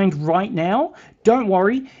rewind right now, don't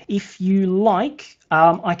worry. If you like,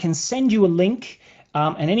 I can send you a link.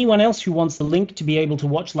 And anyone else who wants the link to be able to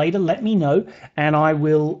watch later, let me know. And I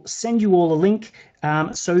will send you all a link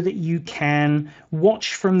so that you can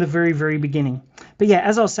watch from the very, very beginning. But yeah,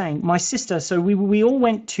 as I was saying, my sister, so we all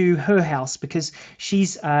went to her house because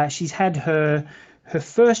she's had her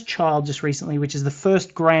first child just recently, which is the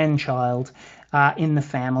first grandchild in the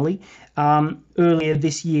family earlier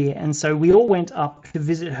this year. And so we all went up to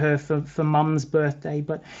visit her for Mum's birthday.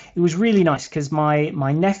 But it was really nice because my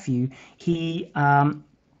nephew, he's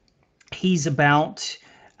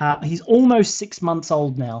almost 6 months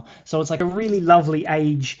old now. So it's like a really lovely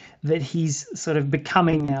age that he's sort of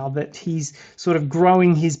becoming now, that he's sort of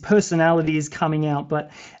growing, his personality is coming out.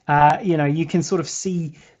 But, you know, you can sort of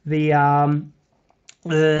see the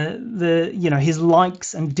you know, his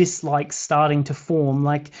likes and dislikes starting to form.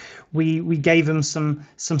 Like we gave him some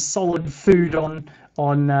solid food on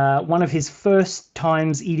one of his first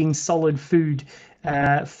times eating solid food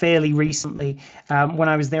fairly recently. When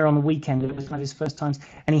I was there on the weekend, it was one of his first times,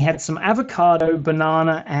 and he had some avocado,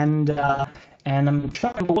 banana, and I'm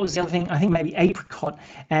trying to remember what was the other thing. I think maybe apricot.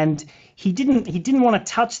 And he didn't want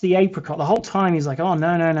to touch the apricot the whole time. He's like, oh no.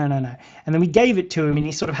 And then we gave it to him, and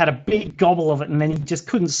he sort of had a big gobble of it, and then he just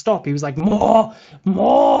couldn't stop. He was like, more,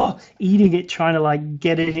 eating it, trying to like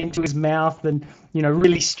get it into his mouth, and you know,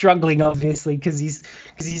 really struggling obviously because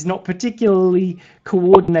he's not particularly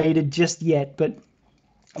coordinated just yet, but.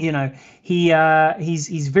 You know,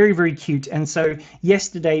 he's very, very cute. And so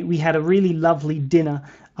yesterday we had a really lovely dinner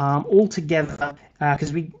all together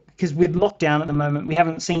because with lockdown at the moment we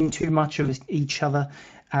haven't seen too much of each other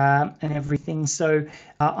and everything. So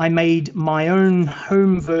I made my own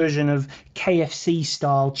home version of KFC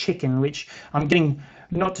style chicken, which I'm getting,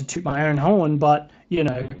 not to toot my own horn, but you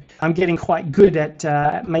know, I'm getting quite good at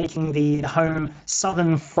making the home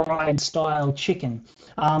southern fried style chicken.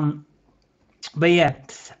 But yeah,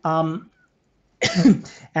 and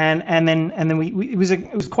then we it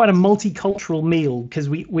was quite a multicultural meal because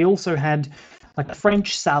we also had like a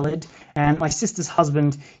French salad, and my sister's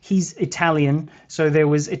husband, he's Italian, so there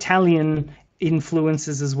was Italian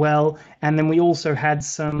influences as well, and then we also had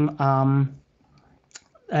some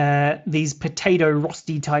these potato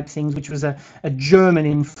rosti type things, which was a German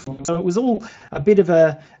influence. So it was all a bit of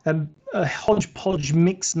a hodgepodge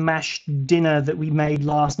mixed mash dinner that we made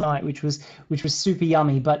last night, which was super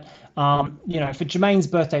yummy. But you know, for Jermaine's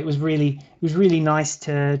birthday, it was really nice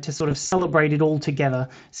to sort of celebrate it all together,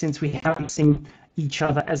 since we haven't seen each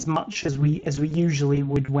other as much as we usually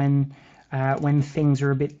would when things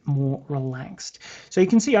are a bit more relaxed. So you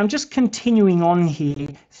can see I'm just continuing on here,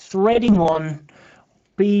 threading on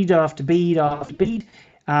bead after bead after bead.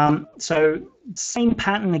 So same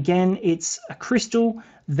pattern again. It's a crystal,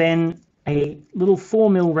 then a little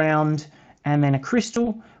 4mm round, and then a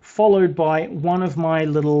crystal, followed by one of my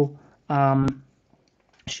little I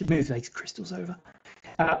should move these crystals over.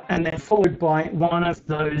 And then followed by one of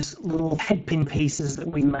those little headpin pieces that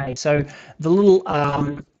we made. So the little,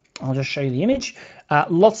 I'll just show you the image.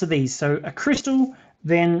 Lots of these. So a crystal,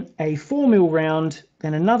 then a 4mm round,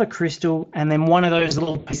 then another crystal, and then one of those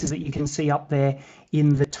little pieces that you can see up there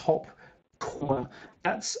in the top corner.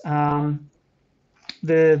 That's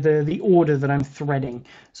the order that I'm threading.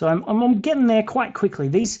 So I'm getting there quite quickly.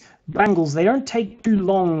 These bangles, they don't take too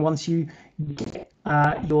long once you get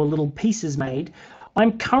your little pieces made.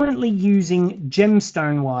 I'm currently using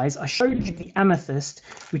gemstone wise. I showed you the amethyst,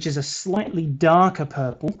 which is a slightly darker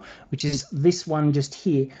purple, which is this one just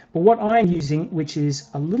here. But what I'm using, which is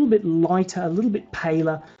a little bit lighter, a little bit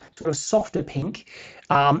paler, sort of softer pink,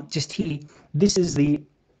 just here, this is the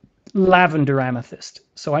lavender amethyst.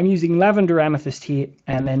 So I'm using lavender amethyst here,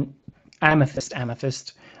 and then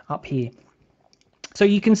amethyst up here. So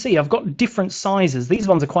you can see I've got different sizes. These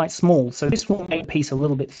ones are quite small, so this will make a piece a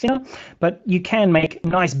little bit thinner, but you can make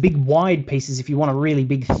nice big wide pieces if you want a really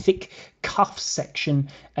big thick cuff section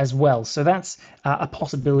as well. So that's a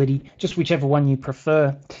possibility, just whichever one you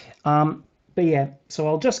prefer. But yeah, so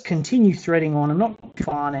I'll just continue threading on. I'm not too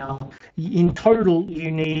far now. In total, you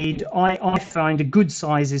need, I find a good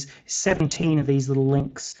size is 17 of these little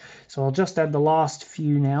links. So I'll just add the last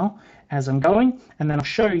few now as I'm going, and then I'll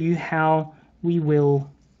show you how we will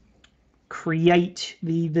create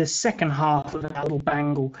the second half of our little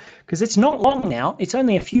bangle, because it's not long now. It's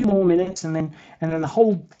only a few more minutes, and then the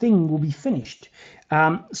whole thing will be finished.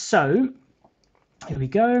 So here we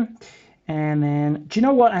go. And then, do you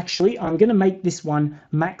know what? Actually, I'm going to make this one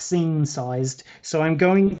Maxine sized. So I'm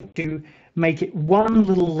going to make it one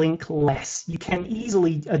little link less. You can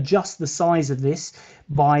easily adjust the size of this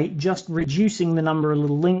by just reducing the number of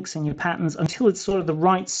little links in your patterns until it's sort of the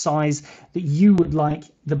right size that you would like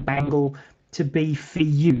the bangle to be for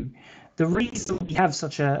you. The reason we have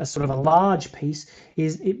such a sort of a large piece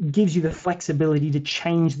is it gives you the flexibility to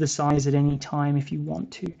change the size at any time if you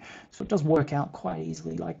want to. So it does work out quite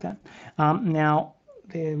easily like that. Now,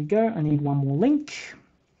 there we go. I need one more link.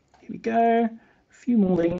 Here we go. A few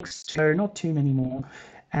more links, so not too many more.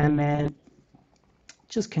 And then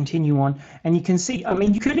just continue on, and you can see, I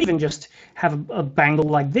mean, you could even just have a bangle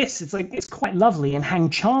like this. It's quite lovely, and hang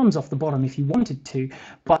charms off the bottom if you wanted to,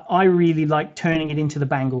 but I really like turning it into the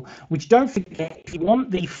bangle. Which, don't forget, if you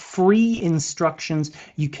want the free instructions,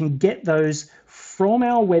 you can get those from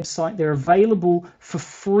our website. They're available for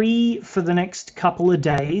free for the next couple of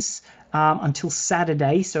days, until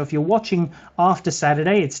Saturday. So if you're watching after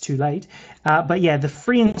Saturday, it's too late. But yeah, the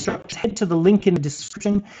free instructions, head to the link in the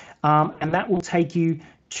description, and that will take you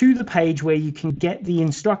to the page where you can get the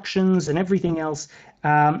instructions, and everything else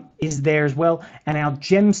is there as well. And our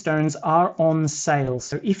gemstones are on sale.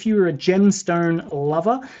 So if you're a gemstone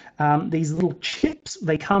lover, these little chips,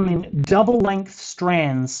 they come in double length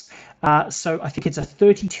strands. So I think it's a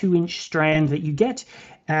 32-inch strand that you get,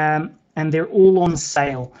 and they're all on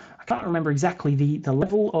sale. I can't remember exactly the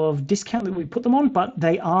level of discount that we put them on, but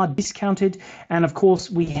they are discounted. And of course,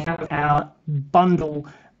 we have our bundle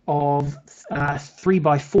of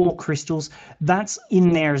 3x4 crystals. That's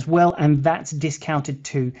in there as well, and that's discounted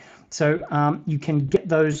too. So you can get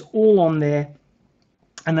those all on there.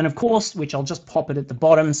 And then, of course, which I'll just pop it at the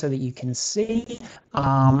bottom so that you can see,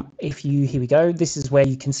 here we go. This is where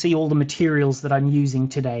you can see all the materials that I'm using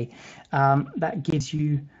today. That gives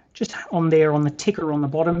you just on there on the ticker on the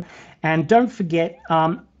bottom. And don't forget,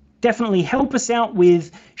 definitely help us out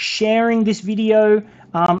with sharing this video.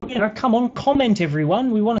 You know, come on, comment,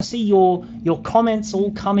 everyone. We want to see your comments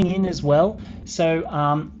all coming in as well.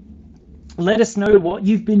 So let us know what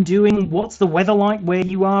you've been doing. What's the weather like where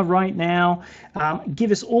you are right now?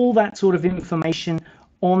 Give us all that sort of information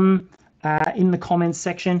on in the comments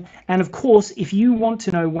section. And of course, if you want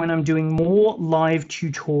to know when I'm doing more live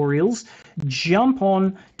tutorials, jump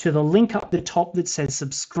on to the link up the top that says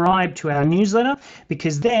subscribe to our newsletter,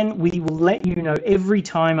 because then we will let you know every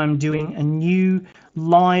time I'm doing a new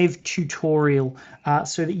live tutorial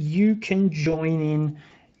so that you can join in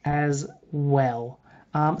as well.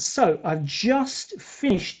 So I've just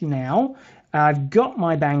finished now. I've got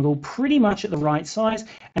my bangle pretty much at the right size,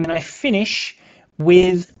 and then I finish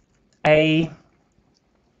with a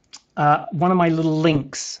one of my little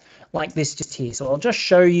links like this just here. So I'll just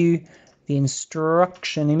show you the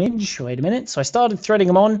instruction image. Wait a minute. So I started threading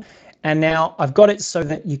them on, and now I've got it so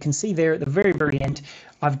that you can see there at the very end,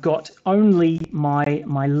 I've got only my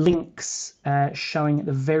links showing at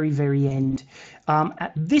the very end.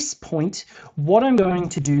 At this point, what I'm going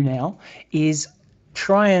to do now is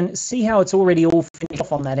try and see how it's already all finished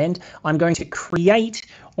off on that end. I'm going to create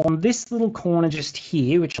on this little corner just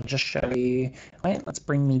here, which I'll just show you. Wait, let's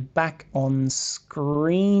bring me back on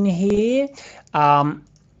screen here.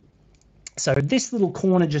 So this little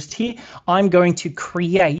corner just here, I'm going to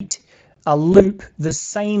create a loop the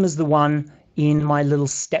same as the one in my little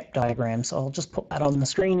step diagram. So I'll just put that on the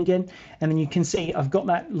screen again, and then you can see I've got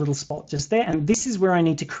that little spot just there, and this is where I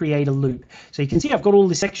need to create a loop. So you can see I've got all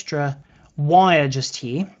this extra wire just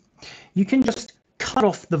here. You can just cut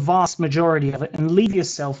off the vast majority of it and leave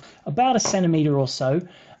yourself about 1 centimeter or so,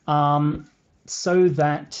 so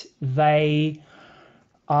that they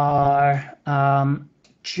are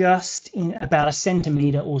just in about 1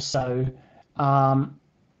 centimeter or so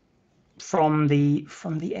from the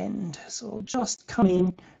end. So I'll just come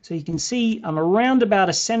in so you can see I'm around about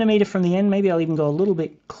 1 centimeter from the end. Maybe I'll even go a little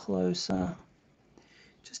bit closer,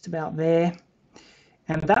 just about there.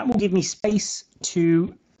 And that will give me space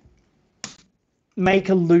to make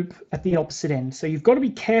a loop at the opposite end. So you've got to be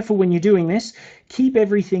careful when you're doing this. Keep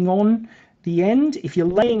everything on the end. If you're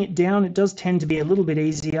laying it down, it does tend to be a little bit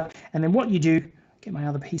easier. And then what you do, get my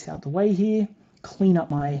other piece out the way here, clean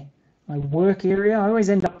up my work area. I always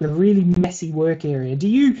end up with a really messy work area. Do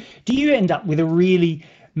you end up with a really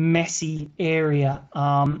messy area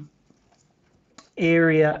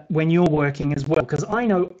when you're working as well? Because I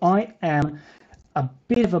know I am a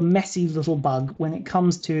bit of a messy little bug when it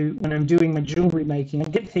comes to when I'm doing my jewelry making. I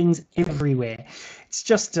get things everywhere. It's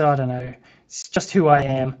just, I don't know, it's just who I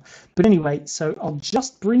am. But anyway, so I'll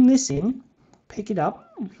just bring this in, pick it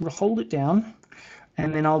up, hold it down,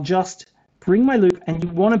 and then I'll just bring my loop, and you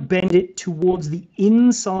want to bend it towards the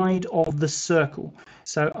inside of the circle.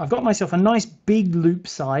 So I've got myself a nice big loop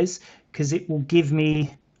size because it will give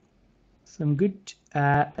me some good,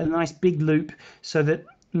 a nice big loop so that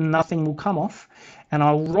nothing will come off, and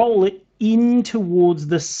I'll roll it in towards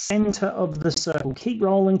the center of the circle. Keep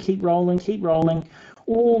rolling, keep rolling, keep rolling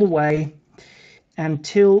all the way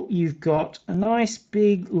until you've got a nice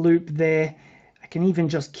big loop there. I can even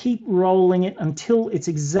just keep rolling it until it's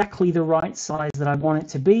exactly the right size that I want it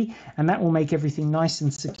to be, and that will make everything nice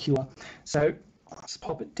and secure. So let's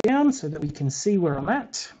pop it down so that we can see where I'm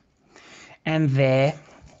at, and there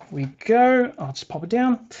we go. I'll just pop it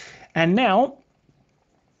down, and now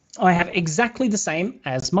I have exactly the same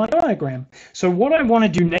as my diagram. So what I want to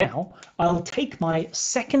do now, I'll take my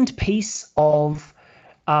second piece of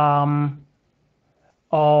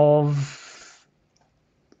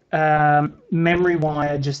memory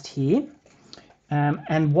wire just here,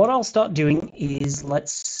 and what I'll start doing is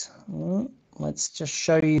let's just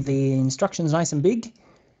show you the instructions nice and big. Here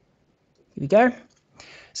we go.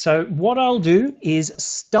 So what I'll do is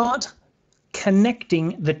start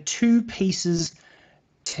connecting the two pieces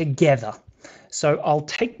together. So I'll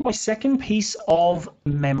take my second piece of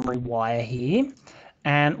memory wire here,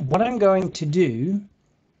 and what I'm going to do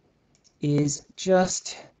is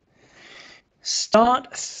just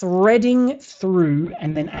start threading through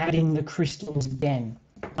and then adding the crystals again.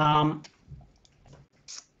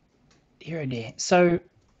 Here it is. So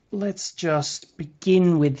let's just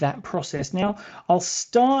begin with that process. Now I'll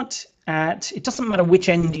start at, it doesn't matter which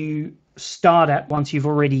end you start at once you've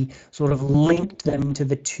already sort of linked them to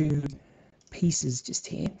the two pieces just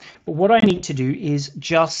here. But what I need to do is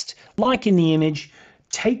just, like in the image,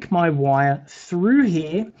 take my wire through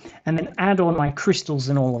here and then add on my crystals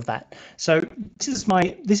and all of that. So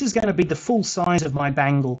this is going to be the full size of my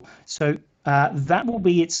bangle. So that will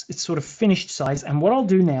be its sort of finished size. And what I'll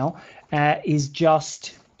do now is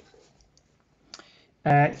just,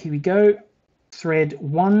 here we go, thread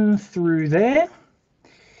one through there,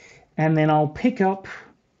 and then I'll pick up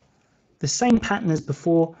the same pattern as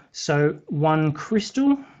before. So one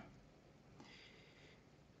crystal,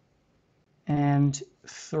 and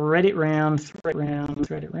thread it round, thread it round,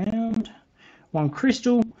 thread it round. One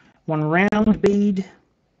crystal, one round bead,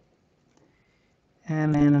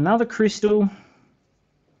 and then another crystal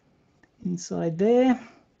inside there.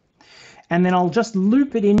 And then I'll just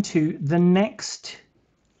loop it into the next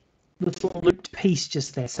little looped piece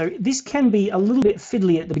just there. So this can be a little bit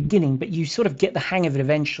fiddly at the beginning, but you sort of get the hang of it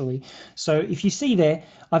eventually. So if you see there,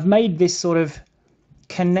 I've made this sort of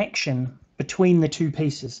connection between the two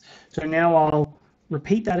pieces. So now I'll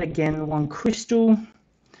repeat that again. One crystal,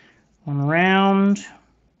 one round,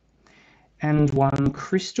 and one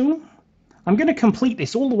crystal. I'm going to complete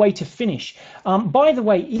this all the way to finish. By the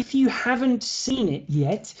way, if you haven't seen it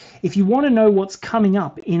yet, if you want to know what's coming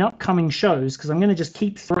up in upcoming shows, because I'm going to just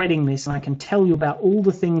keep threading this and I can tell you about all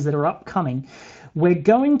the things that are upcoming, we're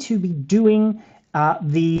going to be doing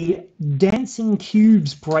the Dancing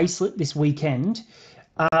Cubes bracelet this weekend,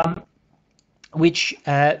 which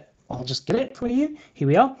I'll just get it for you. Here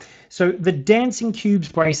we are. So the Dancing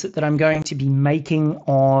Cubes bracelet that I'm going to be making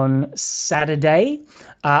on Saturday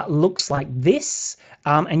looks like this.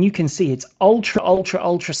 And you can see it's ultra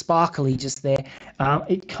sparkly just there.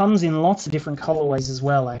 It comes in lots of different colorways as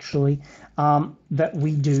well, actually, that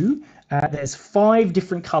we do. There's 5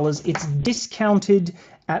 different colors. It's discounted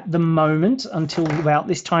at the moment until about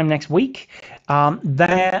this time next week.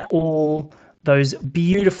 They're all those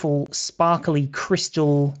beautiful sparkly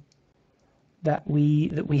crystal that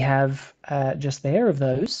we have just there of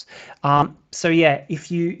those. So yeah,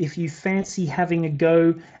 if you fancy having a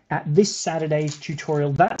go at this Saturday's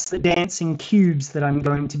tutorial, that's the dancing cubes that I'm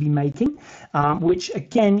going to be making, which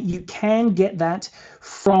again, you can get that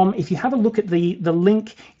from, if you have a look at the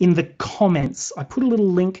link in the comments. I put a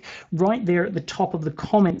little link right there at the top of the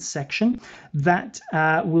comments section that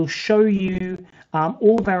will show you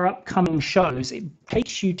all of our upcoming shows. It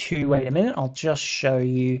takes you to, wait a minute, I'll just show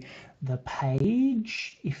you the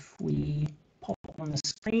page if we pop on the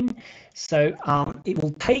screen. So it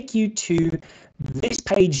will take you to this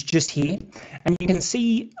page just here, and you can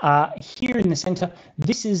see here in the center,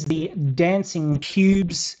 this is the dancing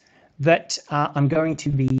cubes that I'm going to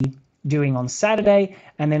be doing on Saturday,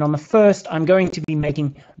 and then on the 1st I'm going to be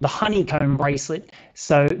making the honeycomb bracelet.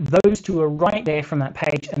 So those two are right there from that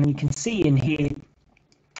page, and you can see in here.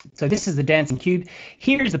 So this is the dancing cube.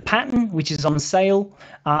 Here's the pattern, which is on sale,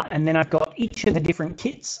 and then I've got each of the different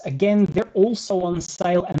kits. Again, they're also on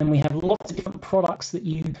sale, and then we have lots of different products that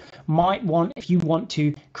you might want if you want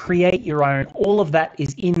to create your own. All of that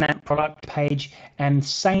is in that product page, and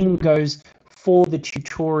same goes for the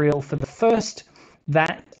tutorial for the 1st.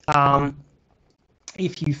 That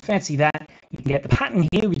if you fancy that, you can get the pattern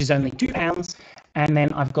here, which is only £2. And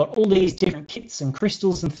then I've got all these different kits and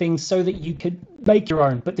crystals and things so that you could make your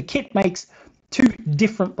own. But the kit makes 2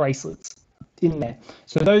 different bracelets in there.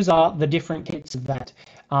 So those are the different kits of that.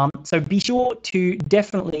 So be sure to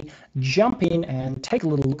definitely jump in and take a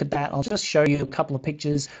little look at that. I'll just show you a couple of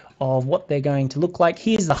pictures of what they're going to look like.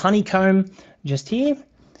 Here's the honeycomb just here.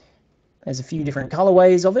 There's a few different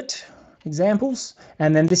colorways of it, examples.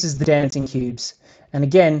 And then this is the dancing cubes. And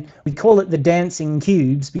again, we call it the dancing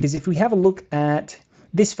cubes because if we have a look at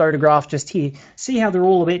this photograph just here, see how they're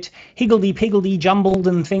all a bit higgledy-piggledy, jumbled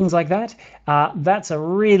and things like that? That's a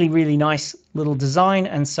really nice little design.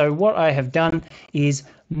 And so what I have done is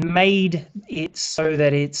made it so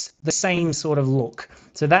that it's the same sort of look.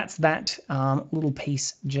 So that's that little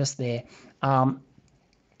piece just there.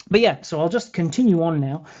 But yeah, so I'll just continue on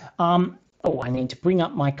now. Oh, I need to bring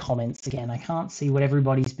up my comments again. I can't see what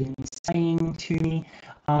everybody's been saying to me.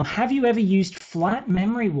 Have you ever used flat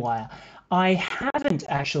memory wire? I haven't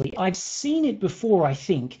actually. I've seen it before, I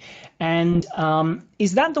think. And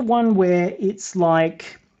is that the one where it's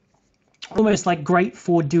like almost like great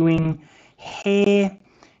for doing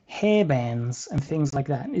hairbands and things like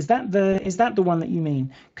that? Is that the one that you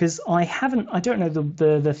mean? Because I don't know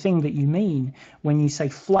the thing that you mean when you say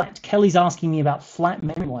flat. Kelly's asking me about flat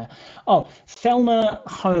memory wire. Oh, Thelma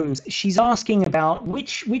Holmes, she's asking about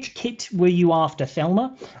which kit were you after,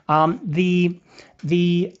 Thelma?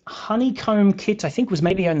 The honeycomb kit I think was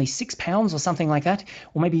maybe only £6 or something like that,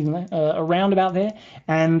 or maybe even around about there,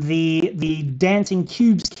 and the dancing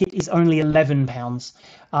cubes kit is only £11.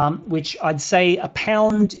 Which I'd say a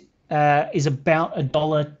pound is about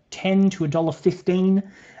 $1.10 to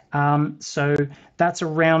 $1.15. So that's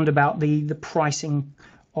around about the pricing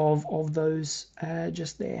of those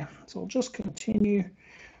just there. So I'll just continue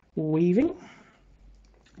weaving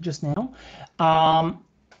just now.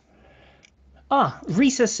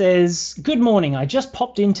 Risa says, good morning. I just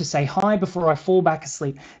popped in to say hi before I fall back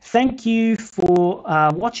asleep. Thank you for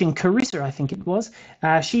watching. Carissa, I think it was.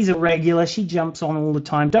 She's a regular. She jumps on all the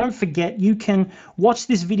time. Don't forget, you can watch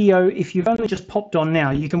this video if you've only just popped on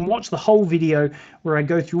now. You can watch the whole video where I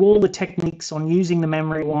go through all the techniques on using the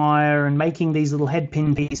memory wire and making these little head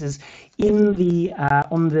pin pieces in the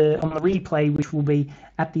on the replay, which will be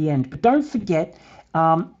at the end. But don't forget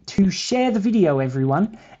to share the video,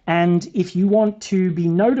 everyone. And if you want to be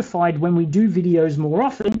notified when we do videos more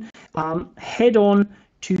often, head on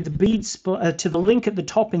to the bead to the link at the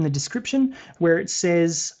top in the description where it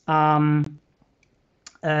says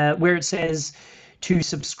to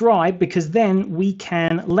subscribe, because then we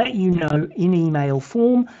can let you know in email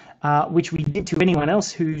form, which we did to anyone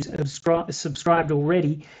else who's subscribed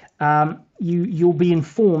already. You'll be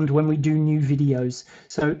informed when we do new videos.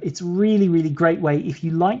 So it's really great way. If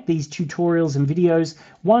you like these tutorials and videos,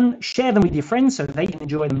 one, share them with your friends so they can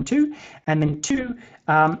enjoy them too, and then two,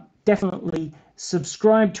 definitely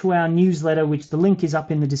subscribe to our newsletter, which the link is up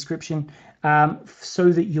in the description, so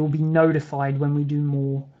that you'll be notified when we do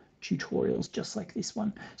more tutorials just like this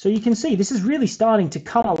one. So you can see this is really starting to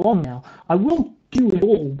come along now. I will do it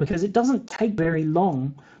all because it doesn't take very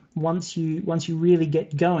long once you really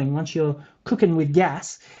get going, once you're cooking with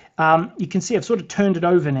gas. You can see I've sort of turned it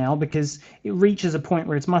over now because it reaches a point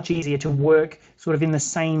where it's much easier to work sort of in the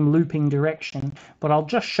same looping direction. But I'll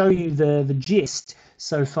just show you the gist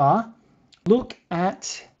so far. Look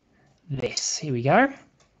at this. Here we go.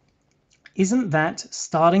 Isn't that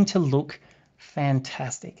starting to look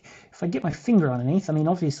fantastic? If I get my finger underneath, I mean,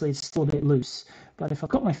 obviously it's still a bit loose, but if I've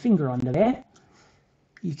got my finger under there,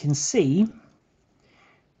 you can see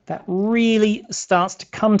that really starts to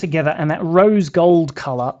come together, and that rose gold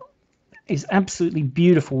color is absolutely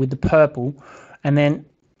beautiful with the purple, and then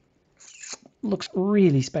looks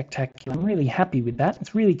really spectacular. I'm really happy with that.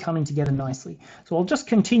 It's really coming together nicely. So I'll just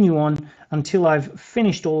continue on until I've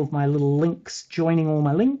finished all of my little links, joining all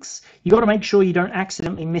my links. You got to make sure you don't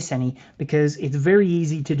accidentally miss any, because it's very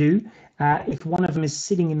easy to do. If one of them is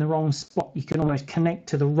sitting in the wrong spot, you can almost connect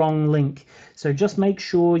to the wrong link. So just make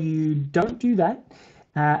sure you don't do that,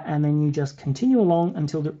 and then you just continue along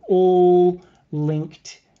until they're all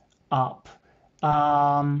linked up.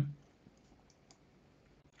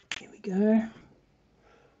 Here we go.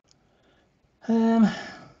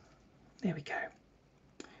 There we go.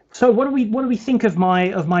 So what do we think of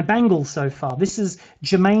my bangle so far? This is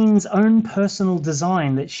Jermaine's own personal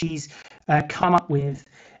design that she's come up with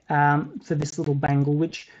for this little bangle,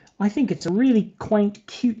 which I think it's a really quaint,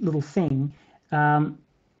 cute little thing.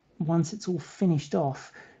 Once it's all finished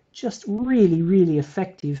off, just really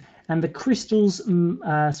effective, and the crystals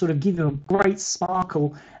sort of give them a great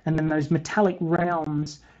sparkle, and then those metallic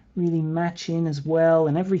rounds really match in as well,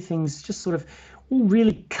 and everything's just sort of all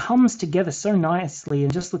really comes together so nicely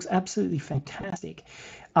and just looks absolutely fantastic.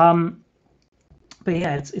 But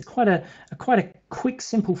yeah, it's quite a quick,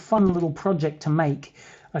 simple, fun little project to make.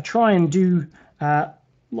 I try and do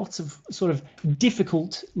lots of sort of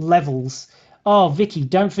difficult levels. Oh, Vicky,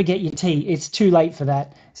 don't forget your tea. It's too late for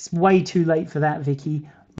that. It's way too late for that, Vicky.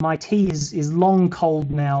 My tea is long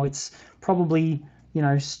cold now. It's probably, you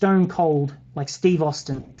know, stone cold, like Steve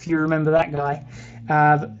Austin, if you remember that guy,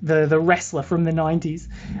 the wrestler from the 90s.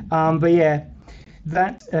 But yeah,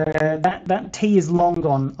 that tea is long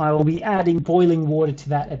gone. I will be adding boiling water to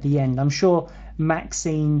that at the end. I'm sure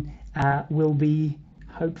Maxine will be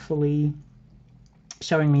hopefully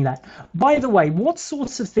showing me that. By the way, what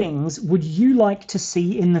sorts of things would you like to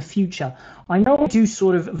see in the future? I know I do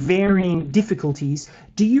sort of varying difficulties.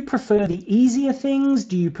 Do you prefer the easier things?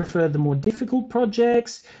 Do you prefer the more difficult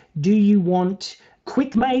projects? Do you want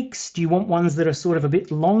quick makes? Do you want ones that are sort of a bit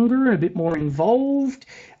longer, a bit more involved?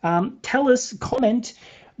 Tell us, comment.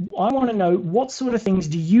 I want to know what sort of things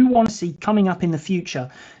do you want to see coming up in the future.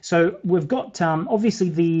 So we've got obviously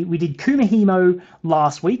we did Kumihimo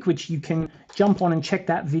last week, which you can jump on and check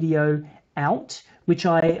that video out, which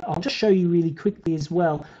I'll just show you really quickly as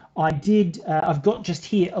well. I've got just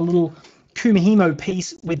here a little Kumihimo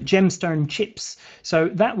piece with gemstone chips, so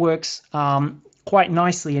that works quite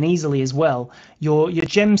nicely and easily as well. Your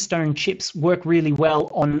gemstone chips work really well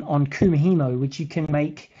on Kumihimo, which you can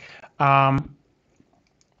make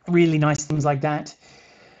really nice things like that.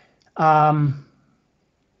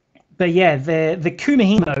 But yeah, the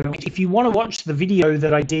Kumihimo, if you want to watch the video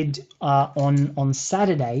that I did on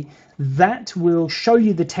Saturday, that will show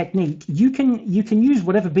you the technique. You can use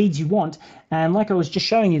whatever beads you want, and like I was just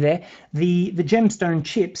showing you there, the gemstone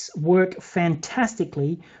chips work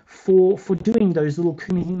fantastically for doing those little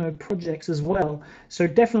Kumihimo projects as well. So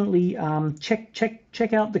definitely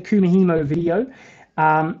check out the Kumihimo video.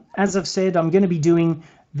 As I've said, I'm going to be doing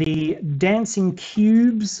the dancing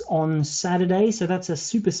cubes on Saturday, so that's a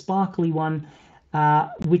super sparkly one,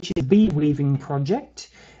 which is a bead weaving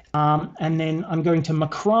project. And then I'm going to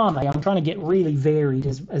macrame. I'm trying to get really varied,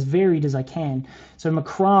 as varied as I can. So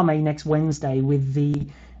macrame next Wednesday with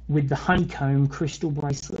the honeycomb crystal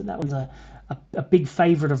bracelet. That was a big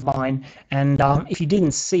favorite of mine. And if you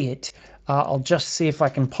didn't see it, I'll just see if I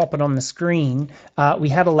can pop it on the screen. We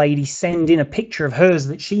had a lady send in a picture of hers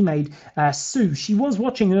that she made. Sue, she was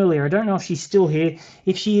watching earlier. I don't know if she's still here.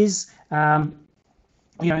 If she is,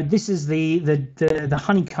 you know, this is the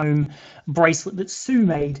honeycomb bracelet that Sue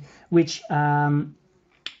made, which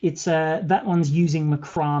it's that one's using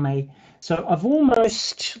macrame. So I've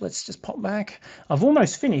almost, let's just pop back. I've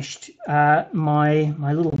almost finished my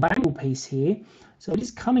little bangle piece here. So it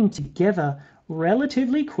is coming together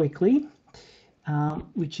relatively quickly,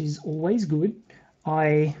 which is always good.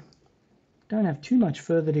 I don't have too much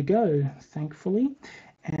further to go, thankfully.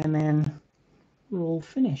 And then we're all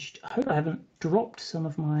finished. I hope I haven't dropped some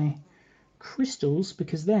of my crystals,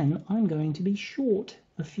 because then I'm going to be short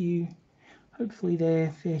a few. Hopefully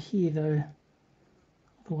they're here though.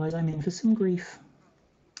 Otherwise I'm in for some grief.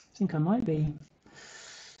 I think I might be.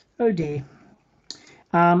 Oh dear.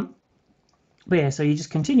 But yeah, so you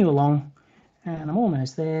just continue along, and I'm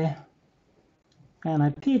almost there. And I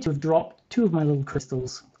appear to have dropped 2 of my little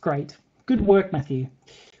crystals. Great. Good work, Matthew.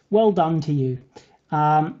 Well done to you.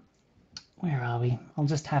 Where are we? I'll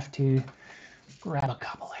just have to grab a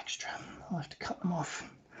couple extra. I'll have to cut them off.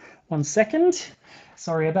 1 second.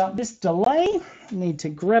 Sorry about this delay. Need to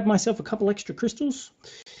grab myself a couple extra crystals.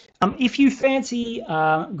 If you fancy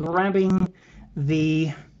grabbing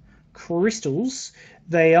the crystals,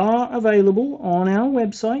 they are available on our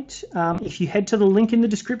website. If you head to the link in the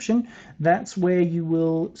description, that's where you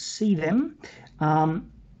will see them. So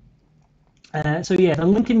yeah, the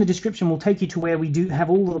link in the description will take you to where we do have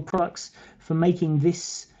all of the products for making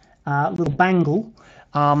this little bangle.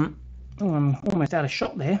 Oh, I'm almost out of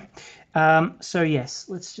shot there. So yes,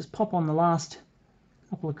 let's just pop on the last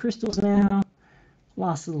couple of crystals now.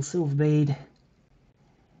 Last little silver bead.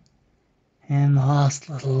 And the last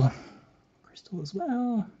little crystal as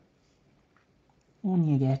well. On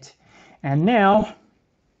you get. And now,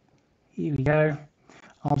 here we go.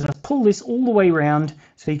 I'll just pull this all the way around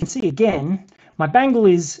so you can see again. My bangle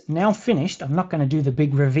is now finished. I'm not going to do the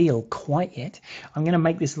big reveal quite yet. I'm going to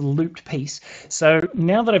make this little looped piece. So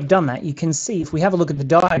now that I've done that, you can see if we have a look at the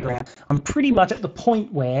diagram, I'm pretty much at the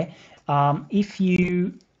point where if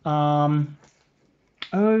you... oh,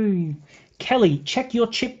 Kelly, check your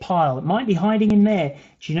chip pile. It might be hiding in there.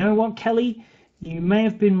 Do you know what, Kelly? You may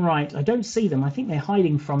have been right. I don't see them. I think they're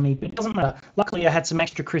hiding from me, but it doesn't matter. Luckily, I had some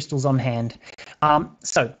extra crystals on hand.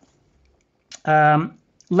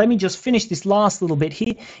 Let me just finish this last little bit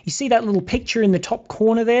here. You see that little picture in the top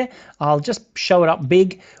corner there? I'll just show it up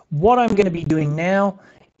big. What I'm going to be doing now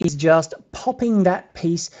is just popping that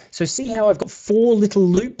piece. So see how I've got 4 little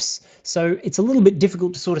loops? So it's a little bit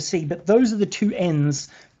difficult to sort of see, but those are the 2 ends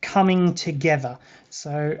coming together.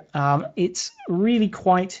 So it's really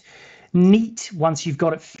quite neat once you've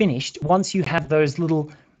got it finished. Once you have those little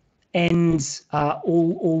ends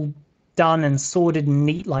all done and sorted and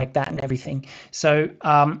neat like that and everything. So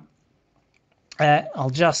I'll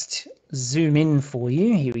just zoom in for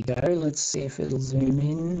you. Here we go. Let's see if it'll zoom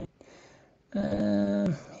in.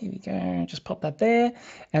 Here we go. Just pop that there.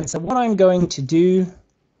 And so what I'm going to do,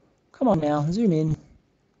 come on now, zoom in,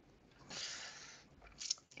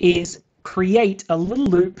 is create a little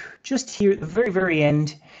loop just here at the very, very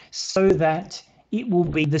end so that it will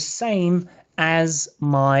be the same as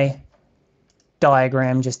my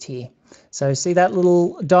diagram just here. So see that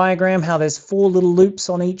little diagram, how there's 4 little loops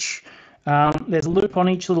on each, there's a loop on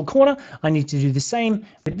each little corner. I need to do the same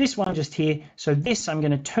with this one just here. So this, I'm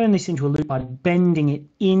going to turn this into a loop by bending it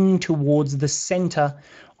in towards the center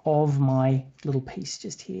of my little piece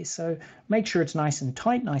just here. So make sure it's nice and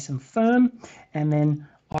tight, nice and firm, and then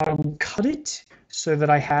I will cut it so that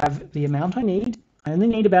I have the amount I need. I only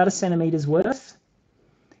need about 1 centimeter's worth,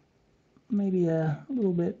 maybe a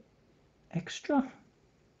little bit extra,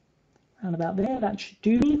 around about there. That should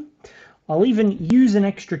do me. I'll even use an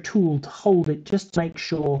extra tool to hold it just to make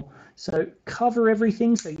sure. So cover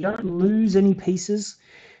everything so you don't lose any pieces.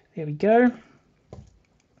 There we go.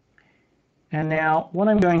 And now what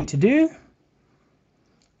I'm going to do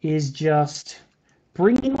is just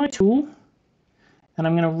bring in my tool, and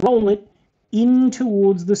I'm going to roll it in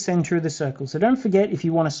towards the center of the circle. So don't forget, if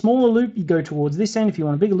you want a smaller loop, you go towards this end. If you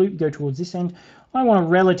want a bigger loop, you go towards this end. I want a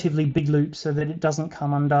relatively big loop so that it doesn't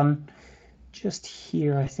come undone. Just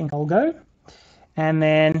here, I think I'll go. And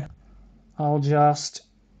then I'll just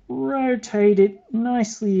rotate it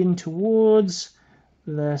nicely in towards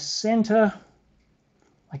the center,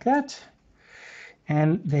 like that.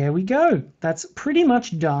 And there we go. That's pretty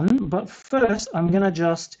much done. But first, I'm going to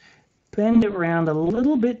just bend it around a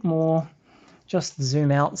little bit more. Just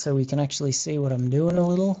zoom out so we can actually see what I'm doing a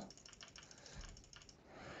little.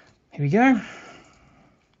 Here we go.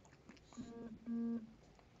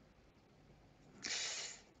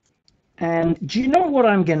 And do you know what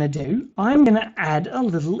I'm going to do? I'm going to add a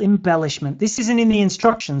little embellishment. This isn't in the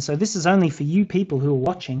instructions, so this is only for you people who are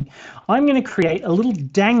watching. I'm going to create a little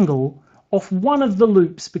dangle off one of the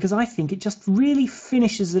loops because I think it just really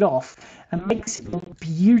finishes it off and makes it look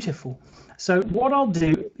beautiful. So what I'll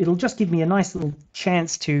do, it'll just give me a nice little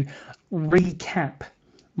chance to recap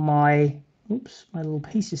my, oops, my little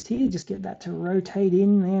piece just here. Just get that to rotate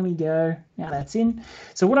in. There we go. Now that's in.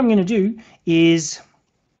 So what I'm going to do is,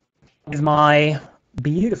 with my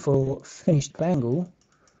beautiful finished bangle,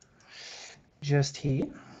 just here.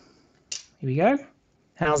 Here we go.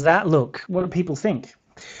 How's that look? What do people think?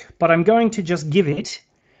 But I'm going to just give it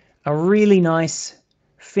a really nice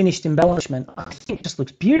finished embellishment. I think it just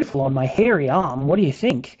looks beautiful on my hairy arm. What do you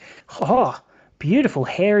think? Oh, beautiful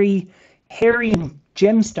hairy and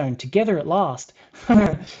gemstone together at last.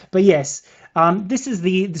 But yes, this is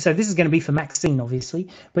going to be for Maxine, obviously.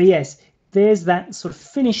 But yes, there's that sort of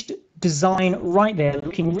finished design right there,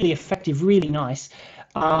 looking really effective, really nice.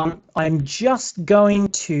 I'm just going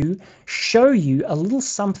to show you a little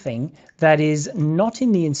something that is not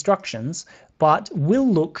in the instructions, but will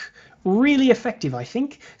look really effective, I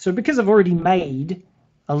think. So because I've already made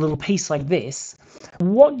a little piece like this,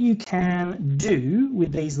 what you can do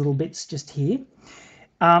with these little bits just here,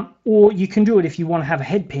 or you can do it if you want to have a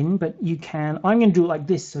head pin, but you can, I'm going to do it like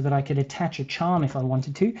this so that I could attach a charm if I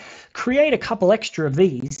wanted to, create a couple extra of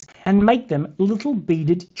these and make them little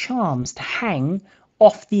beaded charms to hang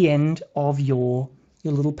off the end of your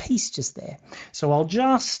little piece just there. So I'll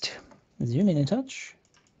just zoom in a touch.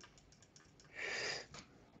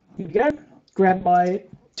 Here we go. Grab my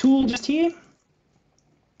tool just here.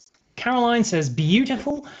 Caroline says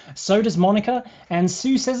beautiful, so does Monica, and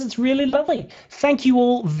Sue says it's really lovely. Thank you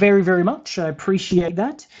all very, very much. I appreciate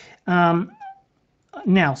that.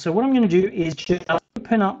 Now, so what I'm going to do is just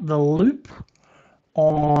open up the loop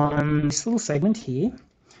on this little segment here,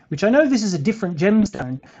 which I know this is a different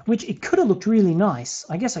gemstone, which it could have looked really nice.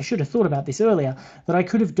 I guess I should have thought about this earlier, that I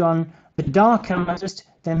could have done the dark amethyst,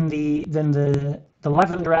 then the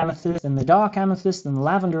lavender amethyst, and the dark amethyst, and the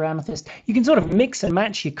lavender amethyst. You can sort of mix and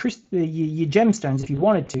match your gemstones if you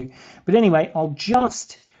wanted to. But anyway, I'll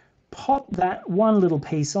just pop that one little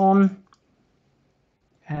piece on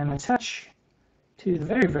and attach to the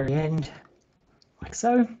very, very end, like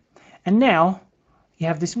so. And now you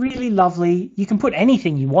have this really lovely, you can put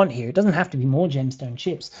anything you want here. It doesn't have to be more gemstone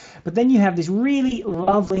chips. But then you have this really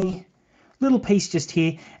lovely little piece just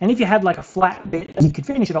here. And if you had like a flat bit, you could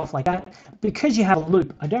finish it off like that. Because you have a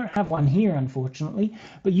loop, I don't have one here, unfortunately,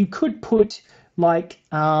 but you could put like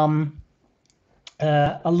a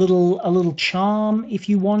little charm if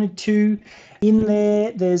you wanted to in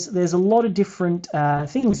there. There's a lot of different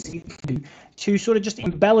things that you can do to sort of just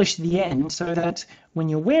embellish the end so that when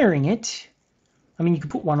you're wearing it, I mean, you could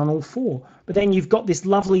put one on all four, but then you've got this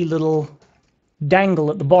lovely little dangle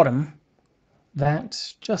at the bottom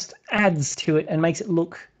that just adds to it and makes it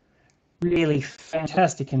look really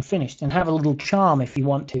fantastic and finished. And have a little charm if you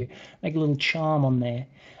want to. Make a little charm on there.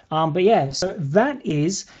 But yeah, so that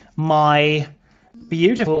is my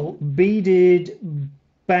beautiful beaded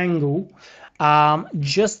bangle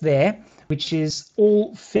just there, which is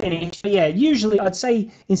all finished. But yeah, usually I'd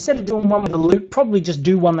say instead of doing one with a loop, probably just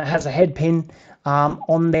do one that has a head pin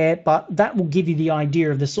on there, but that will give you the idea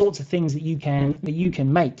of the sorts of things that you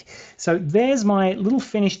can make. So there's my little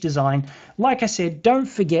finished design. Like I said, don't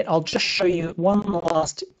forget, I'll just show you one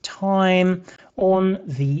last time on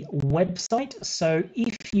the website. So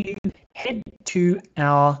if you head to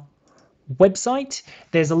our website,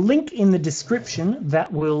 there's a link in the description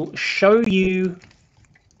that will show you,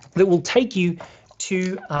 that will take you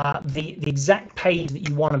to the exact page that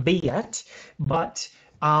you want to be at, but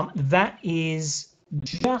that is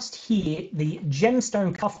just here, the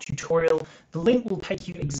gemstone cuff tutorial. The link will take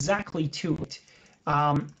you exactly to it,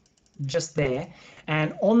 just there.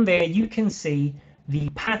 And on there you can see the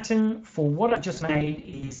pattern for what I just made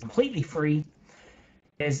is completely free.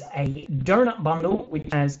 There's a donut bundle which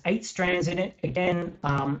has 8 strands in it. Again,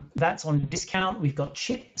 that's on discount. We've got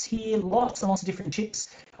chips here, lots and lots of different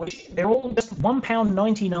chips, which they're all just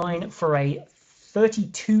 £1.99 for a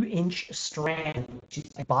 32-inch strand, which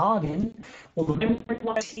is a bargain. All the memory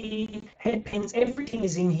lights here, head pins, everything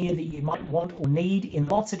is in here that you might want or need in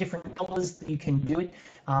lots of different colors that you can do it.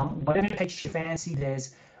 Whatever takes your fancy,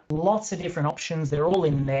 there's lots of different options. They're all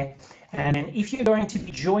in there. And if you're going to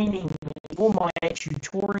be joining me for my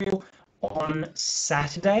tutorial on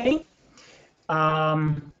Saturday,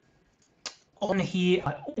 on here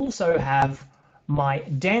I also have my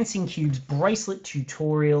Dancing Cubes bracelet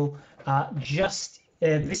tutorial just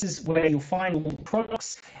this is where you'll find all the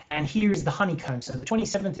products, and here is the honeycomb. So the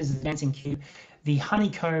 27th is the dancing cube. The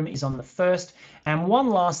honeycomb is on the 1st. And one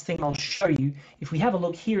last thing I'll show you, if we have a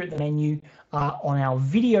look here at the menu on our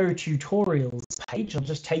video tutorials page, I'll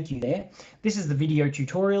just take you there. This is the video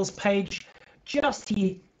tutorials page. Just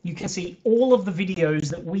here, you can see all of the videos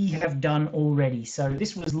that we have done already. So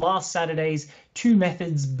this was last Saturday's 2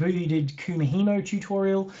 methods beaded kumihimo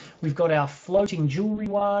tutorial. We've got our floating jewelry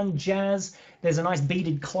one, jazz. There's a nice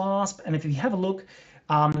beaded clasp, and if you have a look,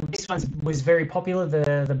 this one was very popular.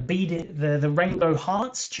 The beaded, the rainbow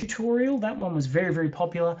hearts tutorial. That one was very, very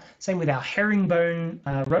popular. Same with our herringbone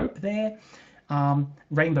rope there.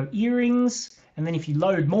 Rainbow earrings, and then if you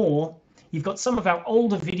load more, you've got some of our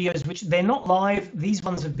older videos, which they're not live. These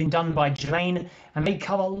ones have been done by Jane, and they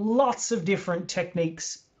cover lots of different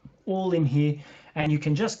techniques all in here. And you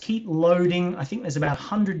can just keep loading. I think there's about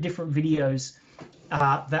 100 different videos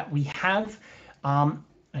that we have.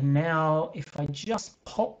 And now if I just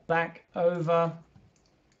pop back over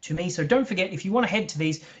to me. So don't forget, if you want to head to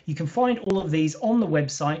these, you can find all of these on the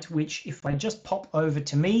website, which if I just pop over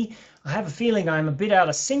to me, I have a feeling I'm a bit out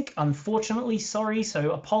of sync, unfortunately, sorry,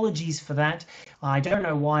 so apologies for that. I don't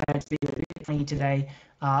know why it's been a bit funny today.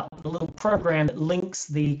 The little program that links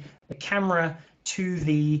the camera to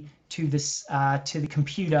the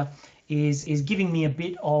computer is giving me a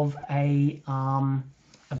bit of a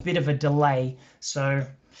delay. So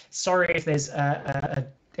sorry if there's a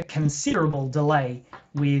considerable delay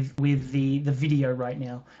with the video right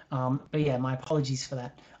now, but yeah, my apologies for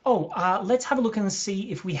that. Let's have a look and see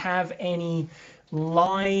if we have any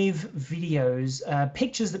live videos,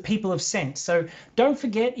 pictures that people have sent. So don't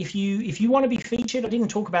forget, if you want to be featured, I didn't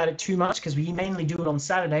talk about it too much because we mainly do it on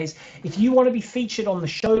Saturdays. If you want to be featured on the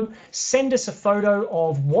show, send us a photo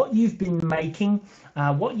of what you've been making,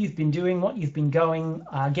 what you've been doing, what you've been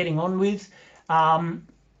getting on with.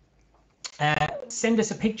 Send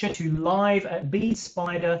us a picture to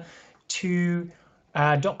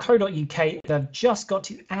live@beadspider.co.uk. I've just got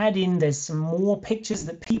to add in, there's some more pictures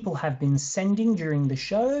that people have been sending during the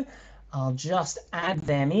show. I'll just add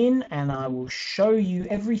them in and I will show you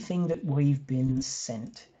everything that we've been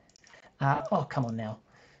sent. Oh, come on now,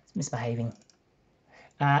 it's misbehaving.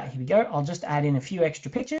 Here we go. I'll just add in a few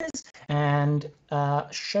extra pictures and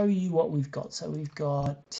show you what we've got. So we've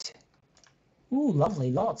got, ooh, lovely,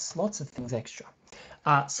 lots of things extra.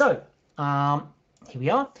 Here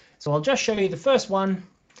we are. So I'll just show you the first one.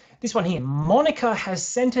 This one here. Monica has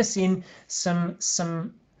sent us in some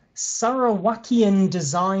Sarawakian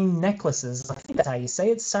design necklaces. I think that's how you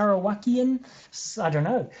say it, Sarawakian. I don't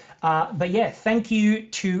know. But yeah, thank you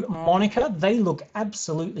to Monica. They look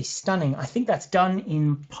absolutely stunning. I think that's done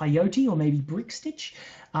in peyote or maybe brick stitch.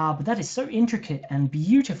 But that is so intricate and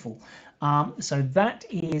beautiful. So that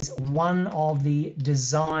is one of the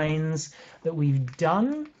designs that we've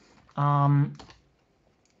done.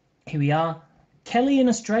 Here we are. Kelly in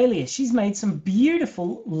Australia, she's made some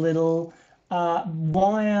beautiful little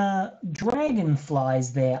wire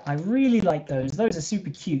dragonflies there. I really like those. Those are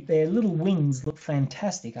super cute. Their little wings look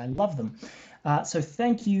fantastic. I love them. So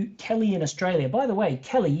thank you, Kelly in Australia. By the way,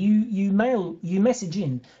 Kelly, you message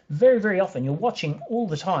in very, very often. You're watching all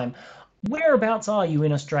the time. Whereabouts are you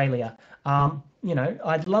in Australia? You know,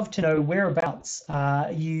 I'd love to know whereabouts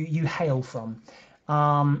you hail from.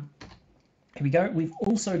 Here we go. We've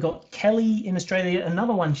also got Kelly in Australia,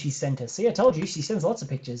 another one she sent us. See, I told you, she sends lots of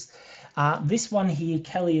pictures. This one here,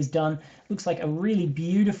 Kelly has done, looks like a really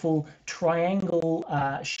beautiful triangle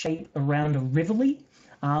shape around a rivoli.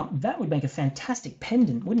 That would make a fantastic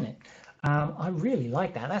pendant, wouldn't it? I really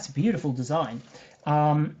like that. That's a beautiful design.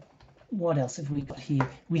 What else have we got here?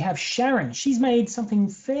 We have Sharon. She's made something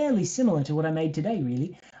fairly similar to what I made today,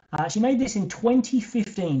 really. She made this in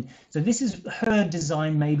 2015. So this is her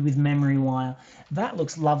design made with memory wire. That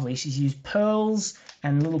looks lovely. She's used pearls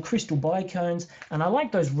and little crystal bicones. And I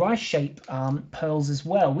like those rice-shaped pearls as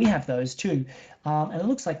well. We have those too. And it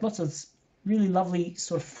looks like lots of really lovely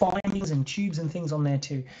sort of findings and tubes and things on there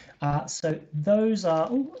too. So those are,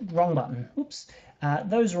 oh, wrong button. Oops.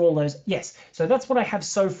 Those are all those. Yes. So that's what I have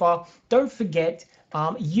so far. Don't forget,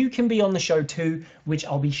 you can be on the show too, which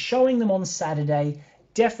I'll be showing them on Saturday.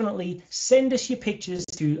 Definitely send us your pictures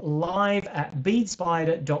to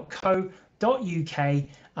live@beadspider.co.uk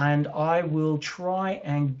and I will try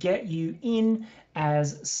and get you in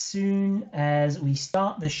as soon as we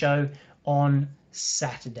start the show on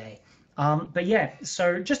Saturday. But yeah,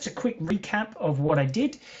 so just a quick recap of what I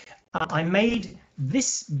did. I made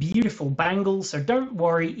this beautiful bangle, so don't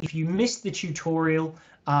worry if you missed the tutorial.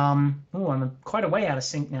 Oh, I'm quite a way out of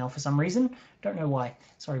sync now for some reason. Don't know why.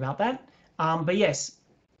 Sorry about that. But yes,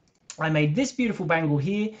 I made this beautiful bangle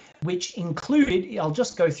here, which included, I'll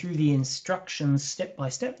just go through the instructions step by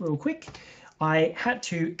step real quick. I had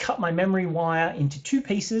to cut my memory wire into 2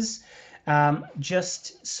 pieces,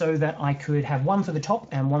 just so that I could have one for the top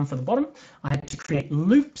and one for the bottom. I had to create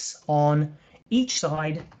loops on each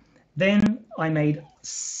side. Then I made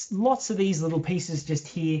lots of these little pieces just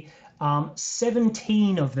here,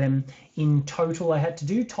 17 of them in total I had to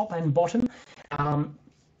do, top and bottom,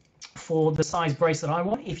 for the size bracelet I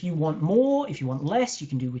want. If you want more, if you want less, you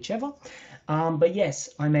can do whichever. But yes,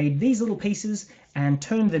 I made these little pieces and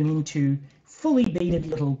turned them into fully beaded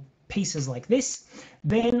little pieces like this.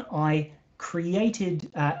 Then I created,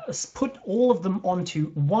 put all of them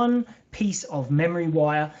onto one piece of memory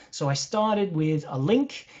wire. So I started with a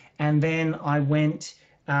link, and then I went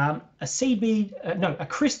a seed bead, no, a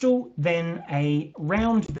crystal, then a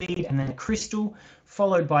round bead, and then a crystal,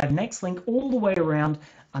 followed by the next link all the way around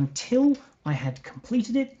until I had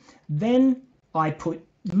completed it. Then I put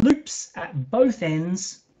loops at both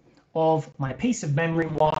ends of my piece of memory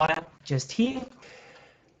wire just here.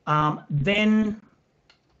 Then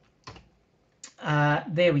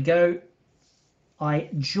there we go. I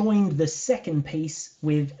joined the second piece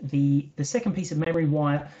with the second piece of memory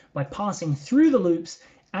wire by passing through the loops,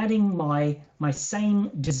 adding my same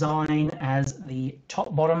design as the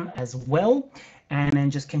top bottom as well, and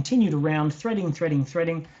then just continued around threading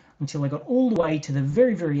until I got all the way to the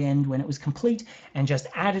very end when it was complete, and just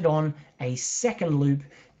added on a second loop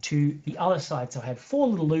to the other side. So I had 4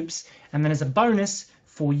 little loops, and then as a bonus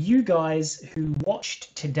for you guys who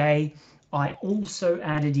watched today, I also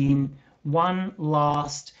added in one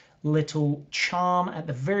last little charm at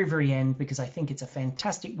the very end, because I think it's a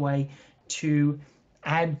fantastic way to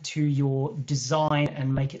add to your design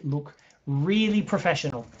and make it look really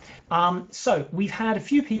professional. So we've had a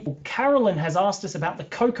few people. Carolyn has asked us about the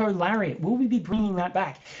Coco Lariat. Will we be bringing that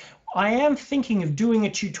back? I am thinking of doing a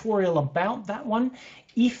tutorial about that one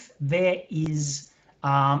if there is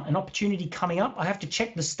an opportunity coming up. I have to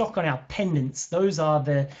check the stock on our pendants. Those are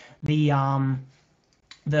the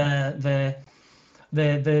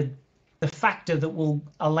factor that will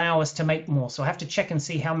allow us to make more. So I have to check and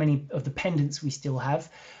see how many of the pendants we still have.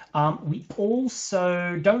 We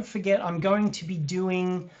also, don't forget, I'm going to be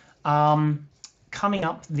doing, coming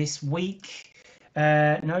up this week,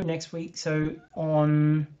 no, next week, so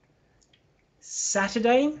on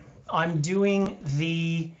Saturday, I'm doing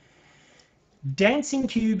the Dancing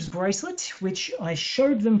Cubes bracelet, which I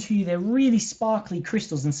showed them to you. They're really sparkly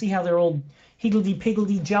crystals, and see how they're all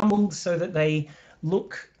higgledy-piggledy jumbled so that they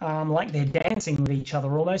look like they're dancing with each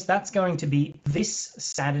other almost. That's going to be this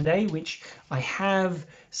Saturday, which I have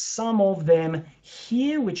some of them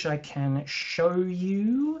here, which I can show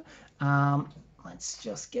you. Let's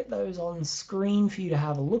just get those on screen for you to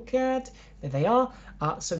have a look at. There they are.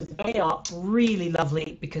 So they are really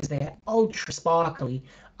lovely because they're ultra sparkly.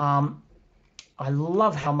 I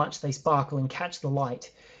love how much they sparkle and catch the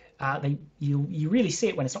light. You really see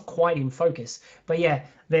it when it's not quite in focus. But yeah,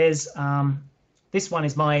 there's this one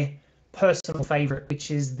is my personal favorite,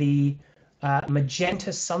 which is the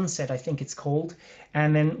Magenta Sunset, I think it's called.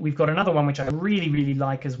 And then we've got another one which I really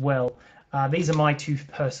like as well. These are my 2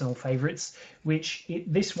 personal favorites,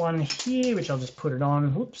 this one here, which I'll just put it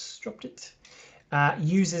on, whoops, dropped it,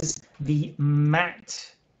 uses the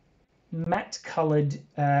matte colored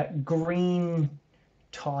green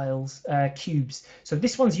tiles, cubes. So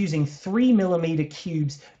this one's using 3mm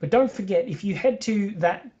cubes, but don't forget, if you head to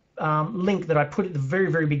that link that I put at the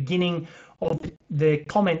very beginning of the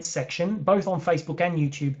comments section, both on Facebook and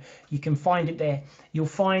YouTube, you can find it there. You'll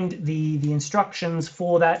find the instructions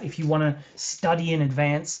for that if you want to study in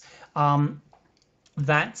advance.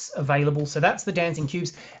 That's available. So that's the Dancing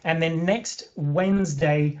Cubes. And then next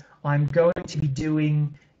Wednesday, I'm going to be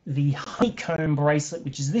doing the honeycomb bracelet,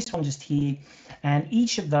 which is this one just here. And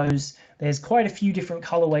each of those, there's quite a few different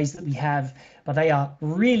colorways that we have, but they are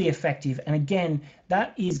really effective. And again,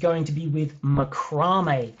 that is going to be with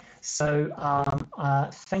macrame. So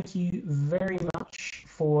thank you very much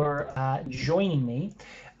for joining me.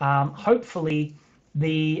 Hopefully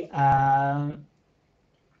the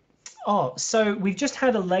so we've just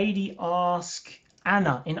had a lady ask,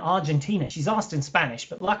 Anna in Argentina. She's asked in Spanish,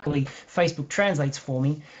 but luckily Facebook translates for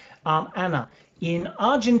me. Anna, in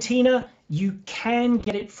Argentina, you can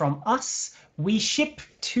get it from us. We ship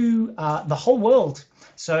to the whole world.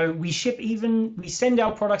 So we send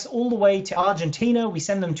our products all the way to Argentina. We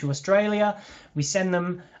send them to Australia. We send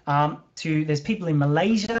them there's people in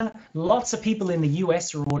Malaysia. Lots of people in the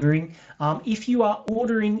US are ordering. If you are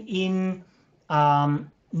ordering in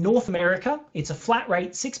North America, it's a flat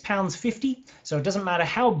rate, £6.50. So it doesn't matter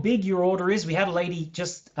how big your order is. We had a lady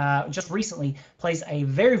just recently place a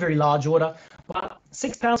very, very large order, but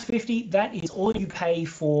 £6.50, that is all you pay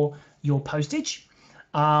for your postage.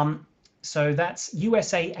 So that's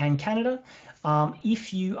USA and Canada.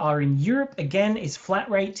 If you are in Europe, again, it's flat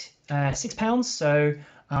rate, £6. So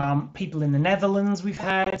people in the Netherlands, we've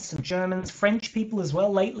had some Germans, French people as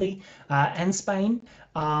well lately, and Spain.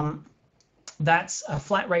 That's a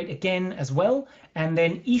flat rate again as well. And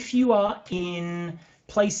then if you are in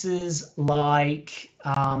places like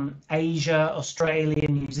Asia, Australia,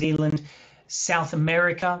 New Zealand, South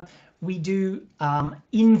America, we do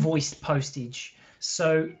invoiced postage.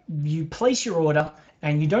 So you place your order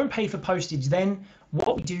and you don't pay for postage. Then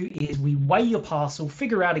what we do is we weigh your parcel,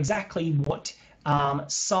 figure out exactly what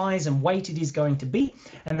size and weight it is going to be,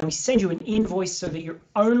 and then we send you an invoice so that you're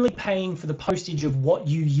only paying for the postage of what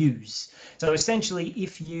you use. So essentially,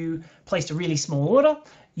 if you placed a really small order,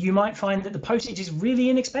 you might find that the postage is really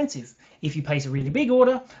inexpensive. If you place a really big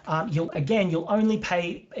order, you'll only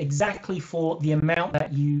pay exactly for the amount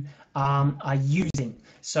that you are using.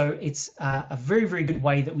 So it's a very, very good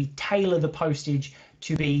way that we tailor the postage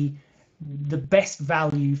to be the best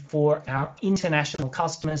value for our international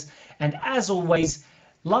customers. And as always,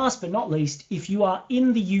 last but not least, if you are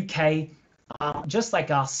in the UK, just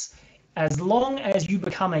like us, as long as you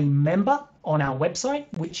become a member on our website,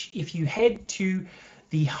 which if you head to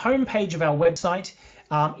the homepage of our website,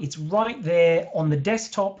 it's right there on the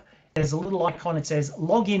desktop. There's a little icon, it says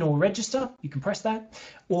login or register. You can press that.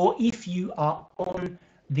 Or if you are on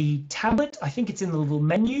the tablet, I think it's in the little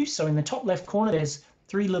menu. So in the top left corner, there's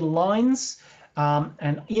 3 little lines,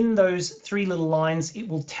 and in those 3 little lines, it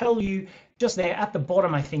will tell you just there at the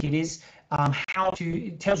bottom, I think it is,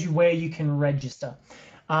 it tells you where you can register.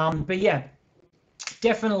 But yeah,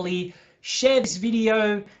 definitely share this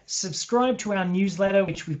video, subscribe to our newsletter,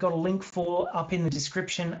 which we've got a link for up in the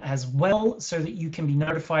description as well, so that you can be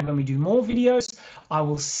notified when we do more videos. I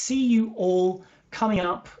will see you all coming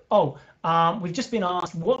up. We've just been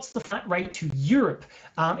asked, what's the flat rate to Europe?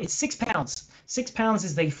 It's £6. £6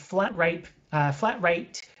 is the flat rate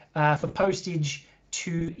for postage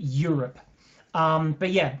to Europe.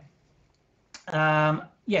 But yeah,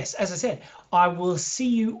 yes, as I said, I will see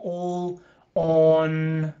you all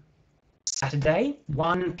on Saturday,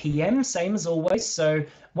 1 p.m, same as always. So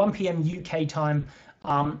 1 p.m. UK time.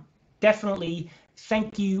 Definitely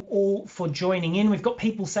thank you all for joining in. We've got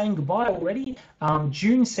people saying goodbye already.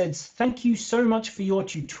 June says, thank you so much for your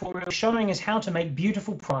tutorial showing us how to make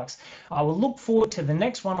beautiful products. I will look forward to the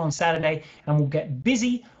next one on Saturday, and we'll get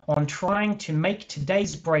busy on trying to make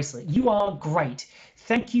today's bracelet. You are great.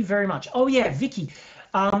 Thank you very much. Oh yeah, Vicky.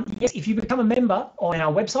 Yes, if you become a member on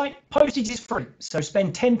our website, postage is free. So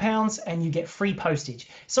spend £10 and you get free postage.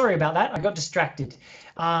 Sorry about that, I got distracted.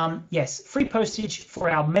 Yes, free postage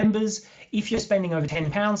for our members if you're spending over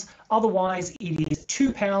 £10. Otherwise, it is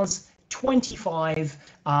 £2.25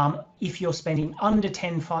 if you're spending under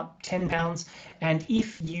 £10. And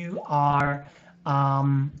if you are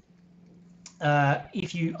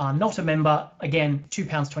not a member, again,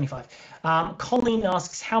 £2.25. Colleen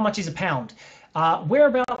asks, how much is a pound?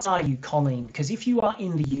 Whereabouts are you, Colleen? Because if you are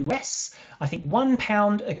in the US, I think £1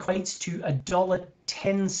 equates to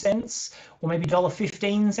 $1.10 or maybe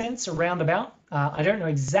 $1.15, around about. I don't know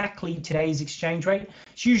exactly today's exchange rate.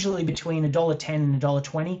 It's usually between $1.10 and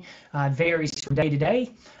 $1.20. Varies from day to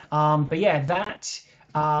day. But yeah, that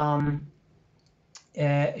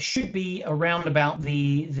should be around about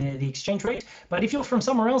the exchange rate. But if you're from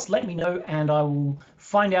somewhere else, let me know, and I will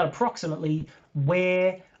find out approximately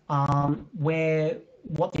what the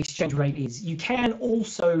exchange rate is. You can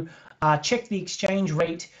also check the exchange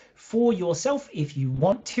rate for yourself if you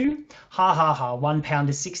want to. £1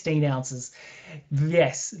 is 16 ounces.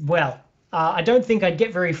 Yes, well, I don't think I'd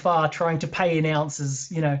get very far trying to pay in ounces,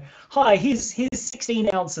 you know. Hi, here's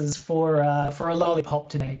 16 ounces for a lollipop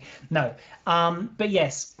today. No, but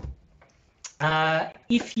yes.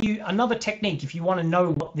 Another technique, if you want to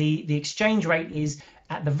know what the exchange rate is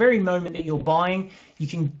at the very moment that you're buying, you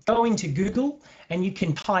can go into Google and you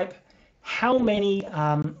can type how many,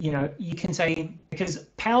 you can say, because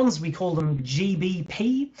pounds, we call them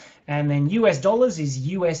GBP, and then US dollars is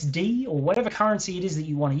USD, or whatever currency it is that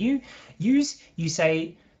you want to use. You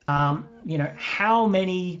say, how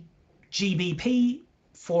many GBP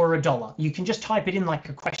for $1. You can just type it in like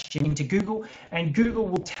a question into Google, and Google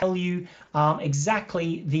will tell you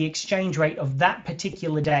exactly the exchange rate of that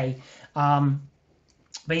particular day.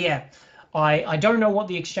 But yeah, I don't know what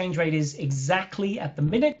the exchange rate is exactly at the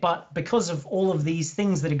minute, but because of all of these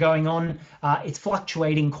things that are going on, it's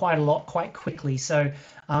fluctuating quite a lot, quite quickly. So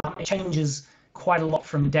it changes quite a lot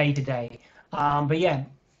from day to day. But yeah,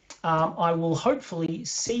 I will hopefully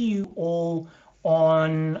see you all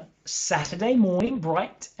on Saturday morning,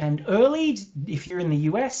 bright and early, if you're in the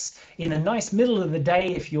US, in a nice middle of the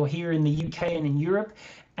day if you're here in the UK and in Europe,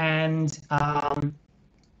 and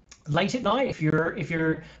late at night if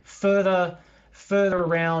you're further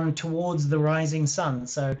around towards the rising sun,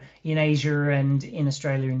 so in Asia and in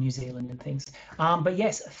Australia and New Zealand and things. But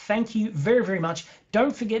yes, thank you very, very much.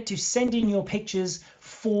 Don't forget to send in your pictures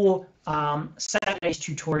for Saturday's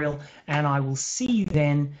tutorial, and I will see you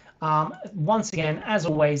then. Once again, as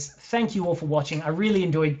always, thank you all for watching. I really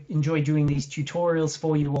enjoy doing these tutorials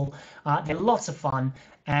for you all. They're lots of fun,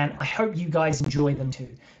 and I hope you guys enjoy them too.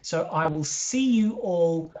 So I will see you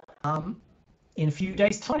all in a few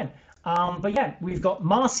days' time. But yeah, we've got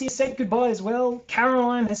Marcia said goodbye as well.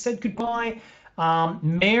 Caroline has said goodbye.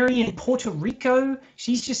 Mary in Puerto Rico,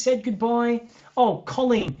 she's just said goodbye. Oh,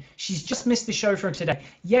 Colleen, she's just missed the show from today.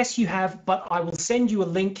 Yes, you have, but I will send you a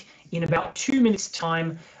link in about 2 minutes'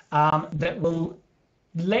 time that will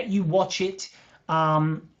let you watch it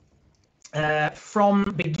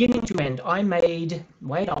from beginning to end. I made,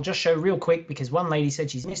 wait, I'll just show real quick because one lady said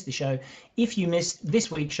she's missed the show. If you missed this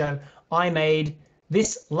week's show, I made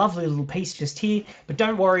this lovely little piece just here, but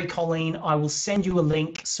don't worry, Colleen, I will send you a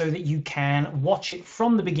link so that you can watch it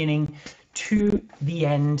from the beginning to the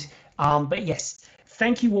end. But yes,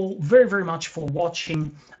 thank you all very, very much for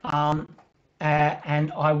watching, and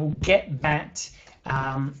I will get that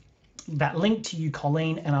link to you,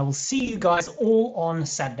 Colleen, and I will see you guys all on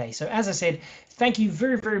Saturday. So as I said, thank you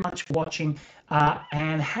very, very much for watching,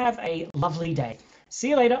 and have a lovely day.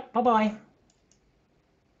 See you later. Bye-bye.